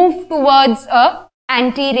will move towards a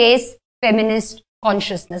anti-race feminist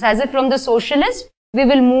consciousness. As if from the socialist, we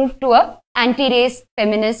will move to a anti-race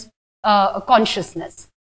feminist consciousness.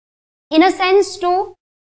 In a sense, to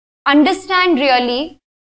understand really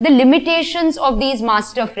the limitations of these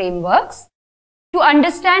master frameworks, to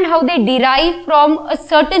understand how they derive from a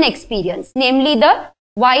certain experience, namely the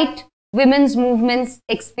white women's movement's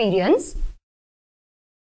experience,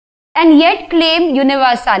 and yet claim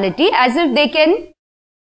universality as if they can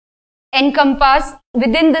encompass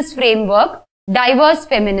within this framework diverse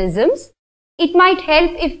feminisms. It might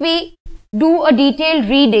help if we do a detailed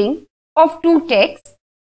reading of two texts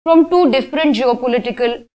from two different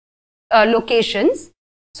geopolitical locations.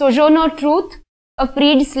 Sojourner Truth, a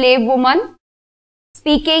freed slave woman,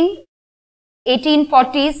 speaking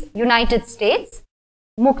 1840s United States.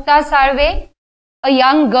 Mukta Sarve, a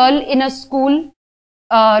young girl in a school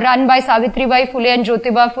run by Savitribai Phule and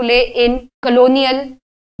Jyotiba Phule in colonial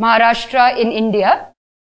Maharashtra in India,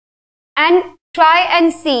 and try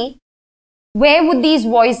and see where would these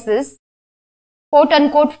voices quote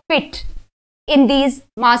unquote fit in these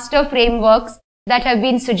master frameworks that have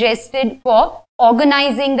been suggested for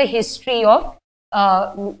organizing the history of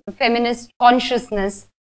feminist consciousness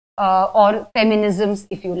or feminisms,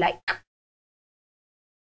 if you like.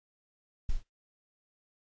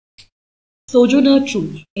 Sojourner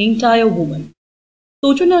Truth, Ain't I a Woman?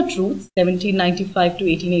 Sojourner Truth, 1795 to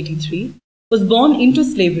 1883, was born into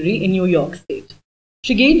slavery in New York State.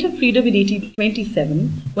 She gained her freedom in 1827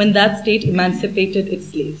 when that state emancipated its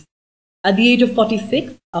slaves. At the age of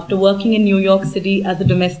 46, after working in New York City as a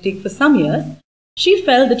domestic for some years, she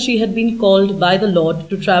felt that she had been called by the Lord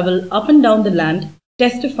to travel up and down the land,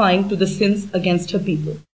 testifying to the sins against her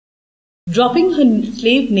people. Dropping her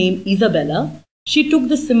slave name Isabella, she took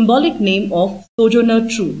the symbolic name of Sojourner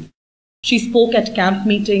Truth. She spoke at camp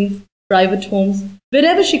meetings, private homes,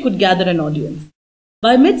 wherever she could gather an audience.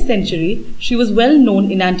 By mid-century, she was well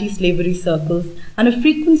known in anti-slavery circles and a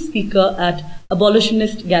frequent speaker at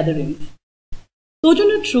abolitionist gatherings.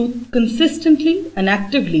 Sojourner Truth consistently and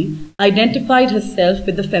actively identified herself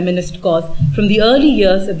with the feminist cause from the early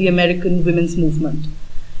years of the American women's movement.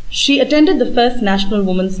 She attended the first National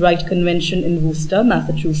Women's Rights Convention in Worcester,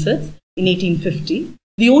 Massachusetts in 1850,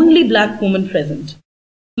 the only black woman present.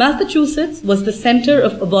 Massachusetts was the center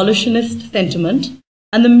of abolitionist sentiment,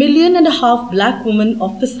 and the 1.5 million black women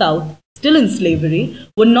of the South still in slavery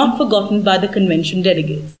were not forgotten by the convention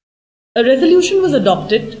delegates. A resolution was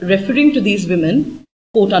adopted referring to these women,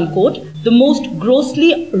 quote unquote, the most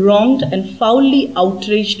grossly wronged and foully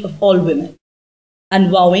outraged of all women,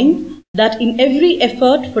 and vowing that in every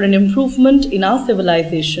effort for an improvement in our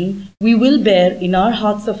civilization, we will bear in our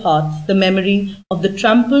hearts of hearts the memory of the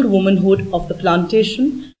trampled womanhood of the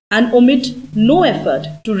plantation and omit no effort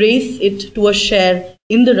to raise it to a share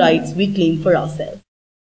in the rights we claim for ourselves.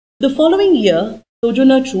 The following year,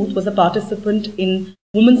 Sojourner Truth was a participant in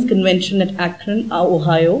Women's Convention at Akron,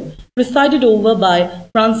 Ohio, presided over by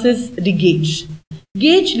Frances de Gage.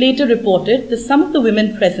 Gage later reported that some of the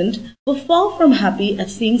women present were far from happy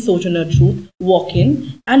at seeing Sojourner Truth walk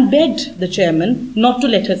in and begged the chairman not to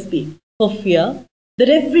let her speak, for fear that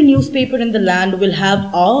every newspaper in the land will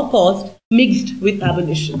have our cause mixed with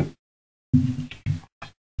abolition.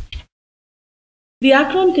 The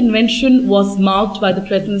Akron Convention was marked by the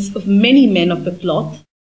presence of many men of the cloth,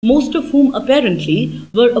 most of whom apparently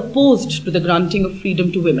were opposed to the granting of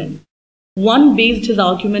freedom to women. One based his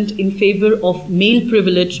argument in favor of male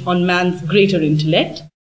privilege on man's greater intellect,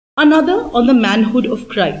 another on the manhood of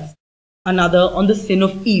Christ, another on the sin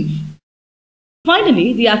of Eve.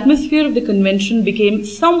 Finally, the atmosphere of the convention became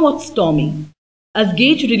somewhat stormy, as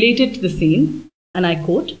Gage related to the scene, and I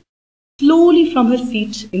quote, "Slowly from her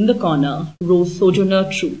seat in the corner rose Sojourner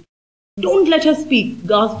Truth. 'Don't let her speak,'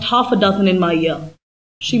 gasped half a dozen in my ear.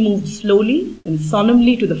 She moved slowly and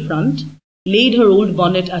solemnly to the front, laid her old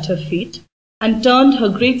bonnet at her feet, and turned her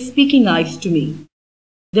great speaking eyes to me.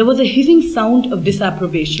 There was a hissing sound of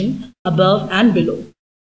disapprobation above and below.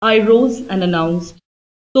 I rose and announced,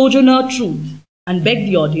 'Sojourner Truth,' and begged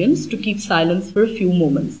the audience to keep silence for a few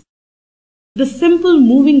moments. The simple,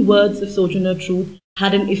 moving words of Sojourner Truth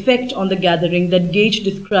had an effect on the gathering that Gage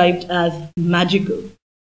described as magical.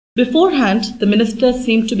 Beforehand, the minister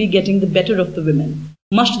seemed to be getting the better of the women,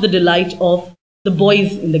 much to the delight of the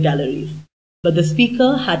boys in the galleries. But the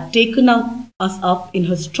speaker had taken us up in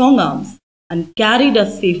her strong arms and carried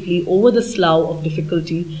us safely over the slough of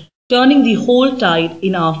difficulty, turning the whole tide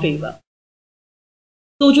in our favor.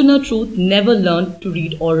 Sojourner Truth never learned to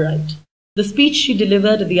read or write. The speech she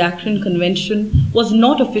delivered at the Akron Convention was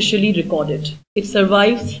not officially recorded. It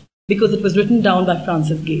survives because it was written down by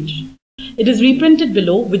Frances Gage. It is reprinted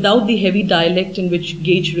below without the heavy dialect in which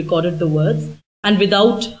Gage recorded the words and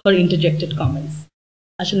without her interjected comments.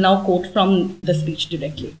 I shall now quote from the speech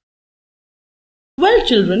directly. "Well,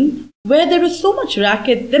 children, where there is so much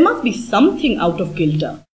racket, there must be something out of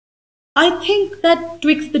kilter. I think that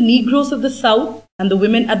twixt the Negroes of the South and the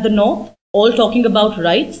women at the North, all talking about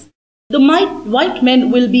rights, the white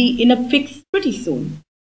men will be in a fix pretty soon.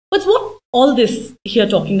 But what all this here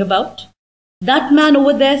talking about? That man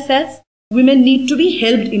over there says women need to be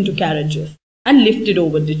helped into carriages and lifted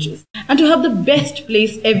over ditches and to have the best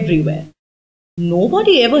place everywhere.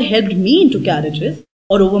 Nobody ever helped me into carriages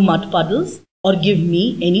or over mud puddles or give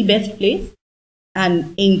me any best place.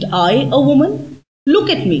 And ain't I a woman? Look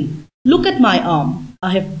at me. Look at my arm.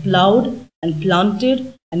 I have ploughed and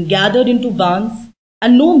planted and gathered into barns,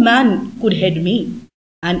 and no man could head me.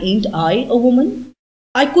 And ain't I a woman?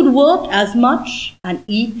 I could work as much and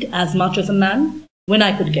eat as much as a man when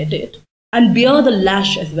I could get it, and bear the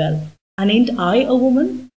lash as well. And ain't I a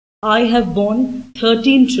woman? I have borne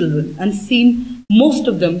 13 children and seen most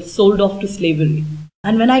of them sold off to slavery.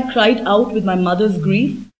 And when I cried out with my mother's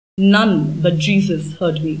grief, none but Jesus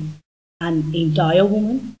heard me. And ain't I a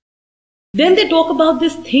woman? Then they talk about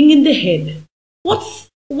this thing in the head.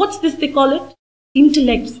 What's this they call it?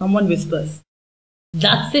 Intellect, someone whispers.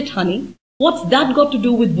 That's it, honey. What's that got to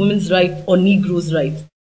do with women's rights or Negroes' rights?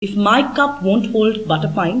 If my cup won't hold but a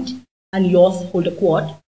pint and yours hold a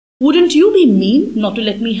quart, wouldn't you be mean not to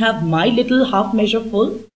let me have my little half measure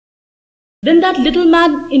full? Then that little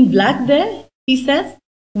man in black there, he says,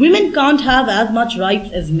 women can't have as much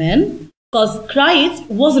rights as men because Christ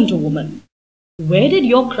wasn't a woman. Where did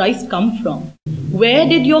your Christ come from? Where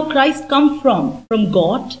did your Christ come from? From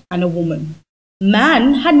God and a woman.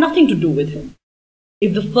 Man had nothing to do with him.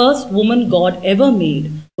 If the first woman God ever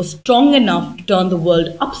made was strong enough to turn the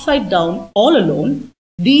world upside down all alone,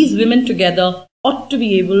 these women together ought to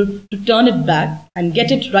be able to turn it back and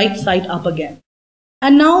get it right side up again.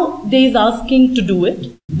 And now they is asking to do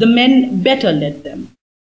it. The men better let them.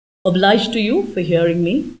 Obliged to you for hearing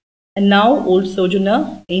me. And now old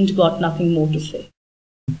Sojourner ain't got nothing more to say.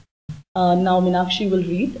 Now Meenakshi will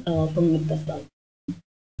read from Mukta Sal.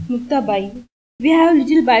 Mukta Bai. We have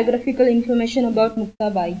little biographical information about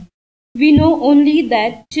Mukta Bai. We know only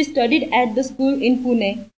that she studied at the school in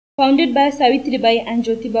Pune, founded by Savitribai and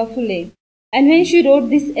Jyotiba Phule. and when she wrote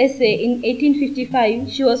this essay in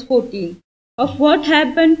 1855, she was 14. Of what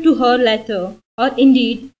happened to her later, or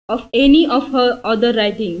indeed of any of her other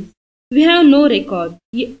writings, we have no record.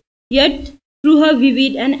 Yet, through her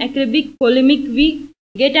vivid and academic polemic, we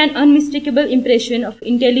get an unmistakable impression of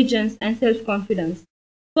intelligence and self-confidence.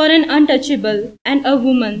 For an untouchable and a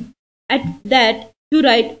woman at that to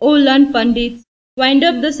write, "O learned Pandits, wind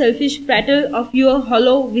up the selfish prattle of your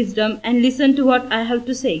hollow wisdom and listen to what I have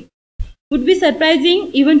to say," would be surprising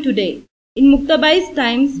even today. In Muktabai's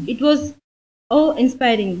times, it was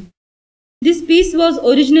awe-inspiring. This piece was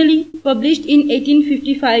originally published in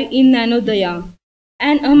 1855 in Nanodaya,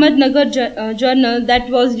 an Ahmednagar journal that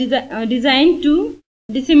was designed to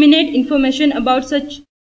disseminate information about such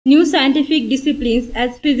new scientific disciplines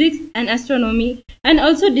as physics and astronomy, and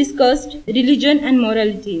also discussed religion and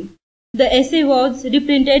morality. The essay was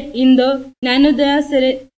reprinted in the Nanodaya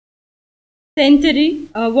Century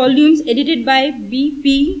volumes edited by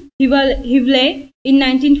B.P. Hivle in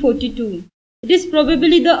 1942. It is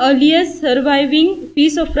probably the earliest surviving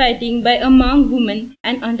piece of writing by a Mang woman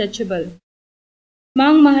and untouchable.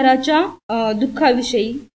 Mang Maharaja Dukha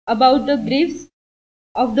Vishay, about the griefs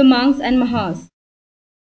of the Mangs and Mahas.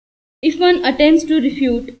 If one attempts to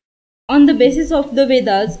refute, on the basis of the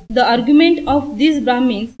Vedas, the argument of these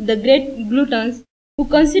Brahmins, the great gluttons, who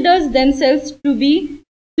consider themselves to be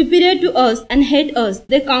superior to us and hate us,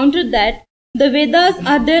 they counter that the Vedas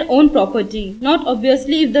are their own property. Not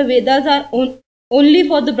obviously if the Vedas are only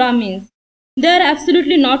for the Brahmins. They are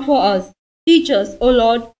absolutely not for us. Teach us, O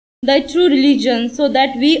Lord, thy true religion, so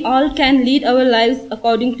that we all can lead our lives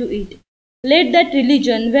according to it. Let that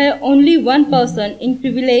religion, where only one person is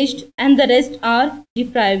privileged and the rest are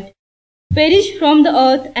deprived, perish from the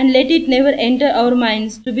earth, and let it never enter our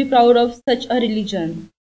minds to be proud of such a religion.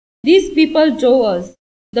 These people drove us,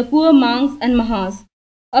 the poor Mangs and Mahas,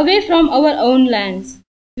 away from our own lands,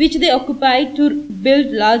 which they occupied to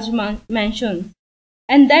build large mansions.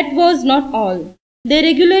 And that was not all. They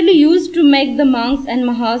regularly used to make the Mangs and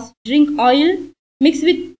Mahas drink oil mixed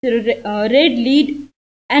with red lead,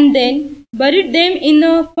 and then buried them in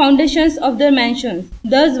the foundations of their mansions,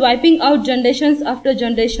 thus wiping out generations after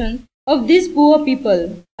generation of these poor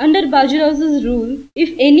people. Under Bajiraw's rule,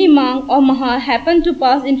 if any Mang or Maha happened to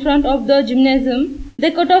pass in front of the gymnasium,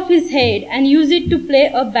 they cut off his head and used it to play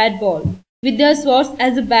a bat ball, with their swords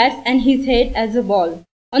as bats and his head as a ball,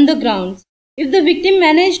 on the grounds. If the victim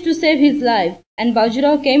managed to save his life, and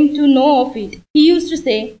Bajirao came to know of it, he used to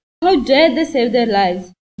say, "How dare they save their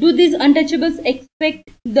lives? Do these untouchables expect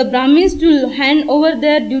the Brahmins to hand over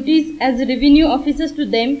their duties as revenue officers to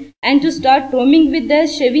them and to start roaming with their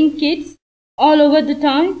shaving kits all over the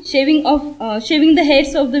town, shaving the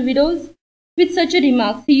heads of the widows?" With such a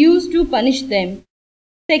remark, he used to punish them.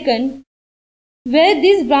 Second, were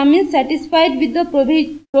these Brahmins satisfied with the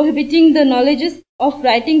prohibiting the knowledges of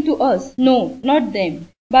writing to us? No, not them.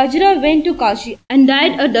 Bajirao went to Kashi and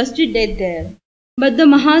died a dusty death there. But the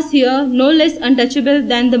Mahas here, no less untouchable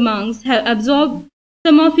than the monks, have absorbed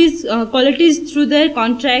some of his qualities through their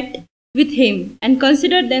contract with him and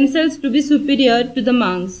consider themselves to be superior to the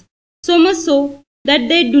monks. So much so that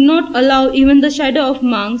they do not allow even the shadow of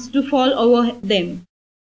monks to fall over them.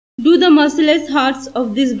 Do the merciless hearts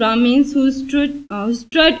of these Brahmins who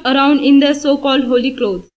strut around in their so-called holy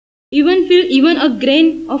clothes even feel even a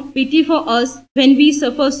grain of pity for us when we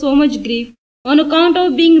suffer so much grief on account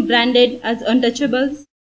of being branded as untouchables?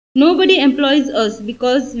 Nobody employs us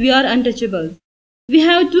because we are untouchables. We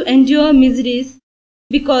have to endure miseries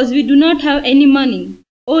because we do not have any money.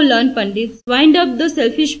 O learned Pandits, wind up the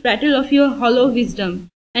selfish prattle of your hollow wisdom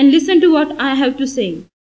and listen to what I have to say.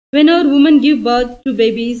 When our women give birth to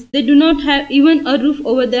babies, they do not have even a roof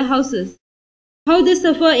over their houses. How they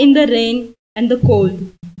suffer in the rain and the cold.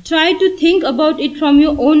 Try to think about it from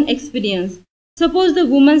your own experience. Suppose the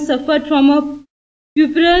woman suffered from a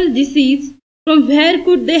puerperal disease, from where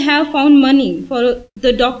could they have found money for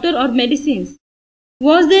the doctor or medicines?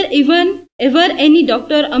 Was there even ever any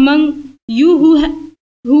doctor among you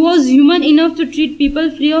who was human enough to treat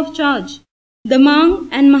people free of charge? The Mang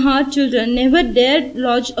and Maha children never dared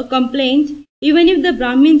lodge a complaint, even if the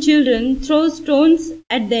Brahmin children throw stones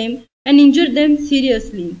at them and injure them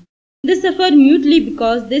seriously. They suffer mutely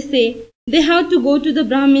because they say they have to go to the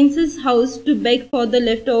Brahmin's house to beg for the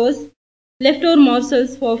leftover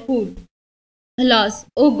morsels for food. Alas,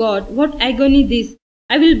 O God, what agony this!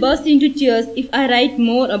 I will burst into tears if I write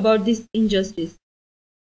more about this injustice.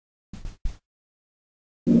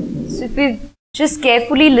 So if we just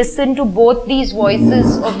carefully listen to both these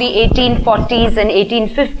voices of the 1840s and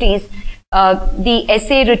 1850s, the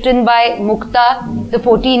essay written by Mukta, the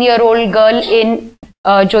 14-year-old girl in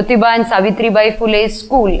Jyotiba and Savitribai Phule's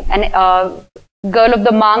school, and girl of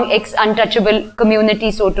the Mang ex-untouchable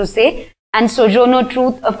community, so to say, and Sojourner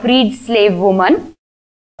Truth, a freed slave woman,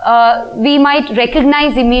 we might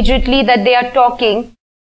recognize immediately that they are talking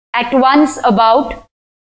at once about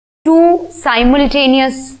two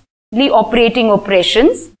simultaneously operating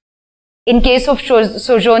oppressions. In case of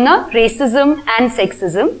Sojourner, racism and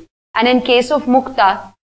sexism, and in case of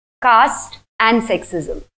Mukta, caste and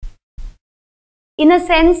sexism. In a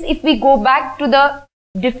sense, if we go back to the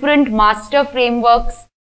different master frameworks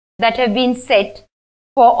that have been set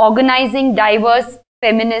for organizing diverse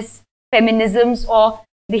feminisms or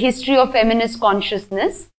the history of feminist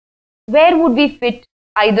consciousness, where would we fit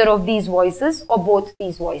either of these voices or both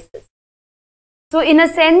these voices? So in a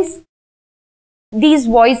sense, these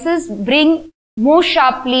voices bring more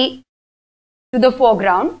sharply to the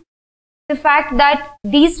foreground the fact that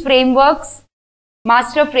these frameworks,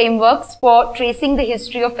 master frameworks for tracing the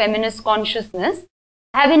history of feminist consciousness,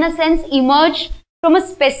 have in a sense emerged from a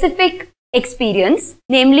specific experience,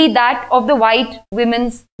 namely that of the white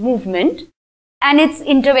women's movement and its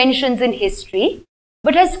interventions in history,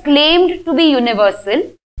 but has claimed to be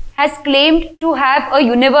universal, has claimed to have a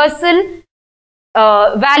universal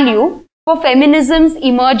value for feminisms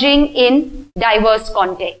emerging in diverse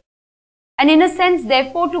contexts. And in a sense,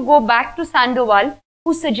 therefore, to go back to Sandoval,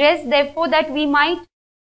 who suggests, therefore, that we might,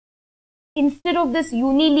 instead of this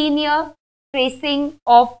unilinear tracing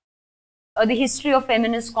of the history of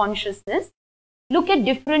feminist consciousness, look at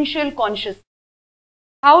differential consciousness.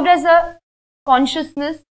 How does a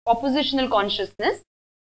consciousness, oppositional consciousness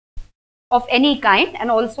of any kind, and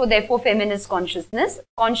also therefore feminist consciousness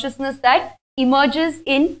that emerges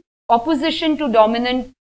in opposition to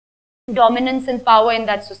dominance and power in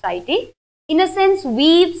that society, in a sense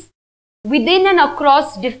weaves within and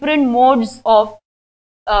across different modes of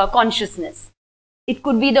consciousness. It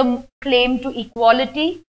could be the claim to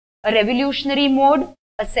equality, a revolutionary mode,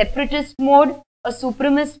 a separatist mode, a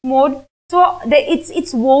supremacist mode. So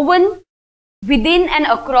it's woven within and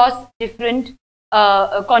across different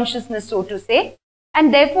consciousness, so to say.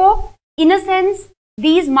 And therefore, in a sense,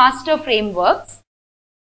 these master frameworks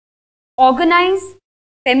organize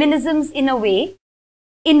feminisms in a way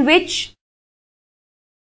in which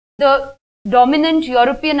the dominant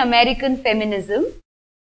European American feminism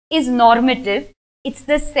is normative, it's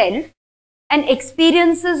the self, and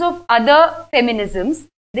experiences of other feminisms,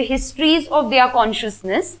 the histories of their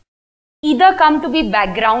consciousness, either come to be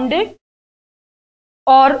backgrounded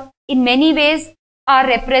or in many ways are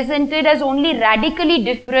represented as only radically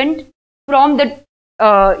different from the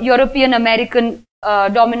European American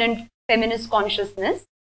dominant feminist consciousness,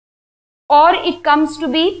 or it comes to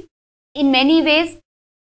be in many ways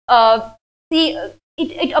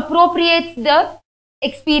it appropriates the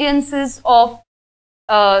experiences of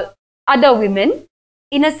other women,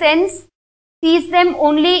 in a sense sees them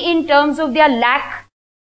only in terms of their lack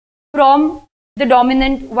from the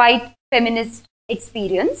dominant white feminist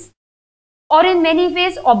experience, or in many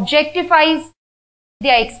ways objectifies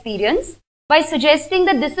their experience by suggesting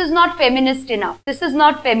that this is not feminist enough, this is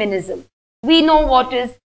not feminism. We know what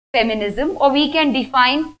is feminism, or we can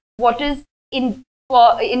define what is in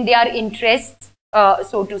their interests,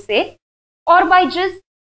 so to say, or by just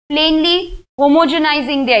plainly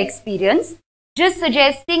homogenizing their experience, just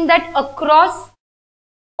suggesting that across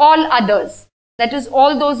all others, that is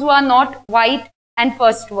all those who are not white and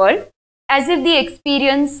first world, as if the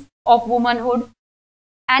experience of womanhood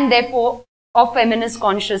and therefore of feminist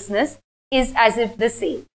consciousness is as if the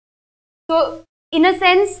same. So in a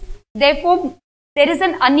sense, therefore, there is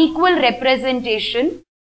an unequal representation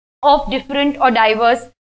of different or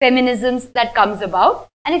diverse feminisms that comes about.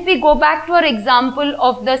 And if we go back to our example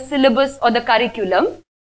of the syllabus or the curriculum,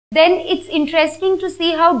 then it's interesting to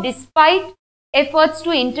see how, despite efforts to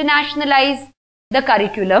internationalize the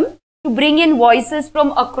curriculum, to bring in voices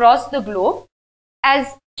from across the globe,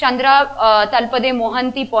 as Chandra Talpade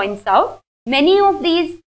Mohanty points out, many of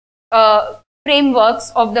these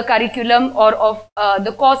frameworks of the curriculum or of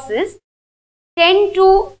the courses tend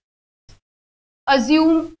to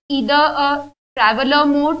assume either a traveler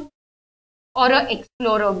mode or an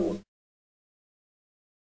explorer mode.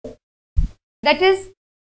 That is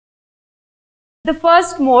the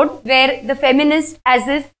first mode, where the feminist as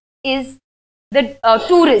if is the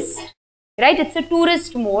tourist, right? It's a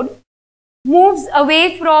tourist mode, moves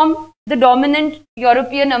away from the dominant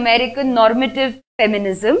European American normative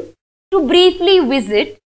feminism to briefly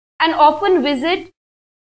visit, and often visit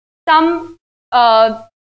some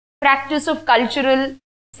practice of cultural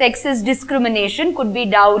sexist discrimination, could be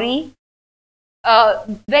dowry,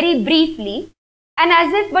 very briefly, and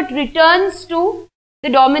as if but returns to the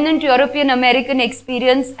dominant European American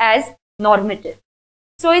experience as normative.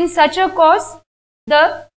 So in such a course,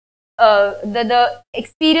 the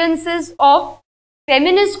experiences of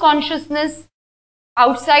feminist consciousness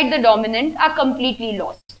outside the dominant are completely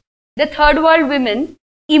lost. The third world women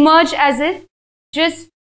emerge as if just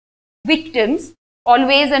victims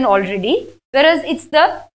always and already, whereas it's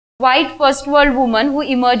the white first world woman who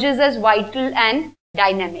emerges as vital and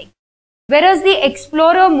dynamic. Whereas the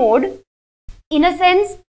explorer mode, in a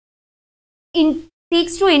sense,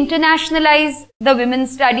 seeks to internationalize the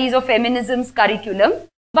women's studies or feminism's curriculum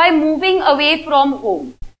by moving away from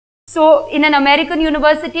home. So in an American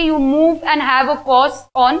university, you move and have a course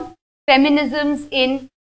on feminisms in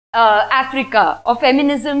Africa or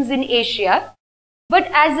feminisms in Asia, but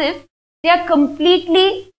as if they are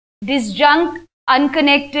completely disjunct,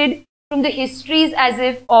 unconnected from the histories as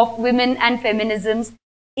if of women and feminisms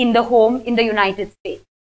in the home in the United States.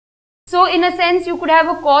 So in a sense, you could have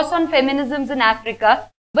a course on feminisms in Africa,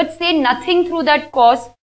 but say nothing through that course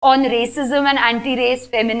on racism and anti-race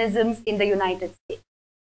feminisms in the United States.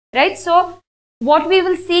 Right? So what we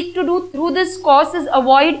will seek to do through this course is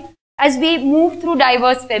avoid, as we move through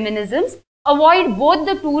diverse feminisms, avoid both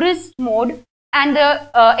the tourist mode and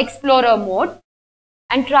the explorer mode,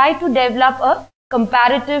 and try to develop a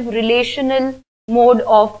comparative relational mode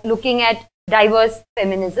of looking at diverse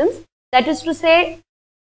feminisms. That is to say,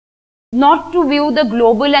 not to view the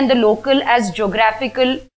global and the local as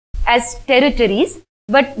geographical, as territories,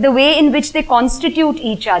 but the way in which they constitute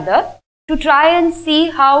each other, to try and see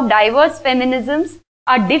how diverse feminisms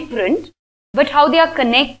are different, but how they are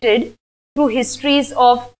connected through histories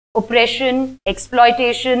of oppression,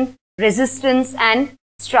 exploitation, resistance and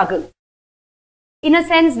struggle. In a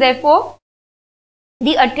sense, therefore,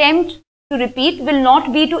 the attempt to repeat will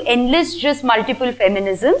not be to enlist just multiple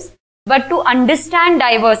feminisms, but to understand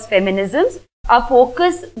diverse feminisms, our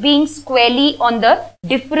focus being squarely on the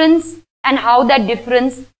difference and how that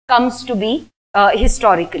difference comes to be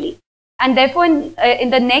historically. And therefore, in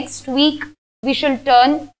the next week, we shall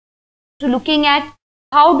turn to looking at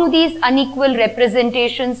how do these unequal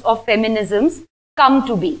representations of feminisms come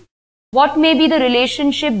to be. What may be the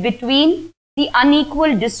relationship between the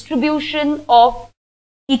unequal distribution of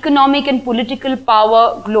economic and political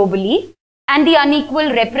power globally and the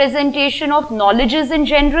unequal representation of knowledges in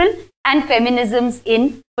general and feminisms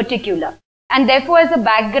in particular. And therefore, as a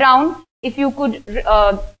background, if you could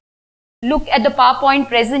look at the PowerPoint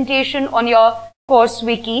presentation on your course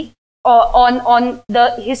wiki on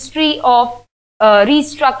the history of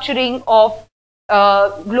restructuring of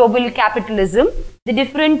global capitalism, the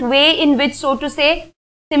different way in which, so to say,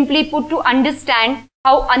 simply put, to understand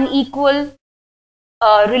how unequal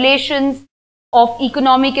relations of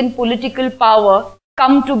economic and political power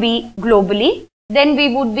come to be globally, then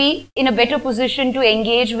we would be in a better position to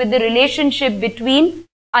engage with the relationship between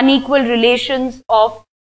unequal relations of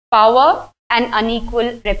power and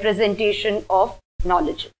unequal representation of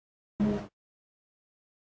knowledge.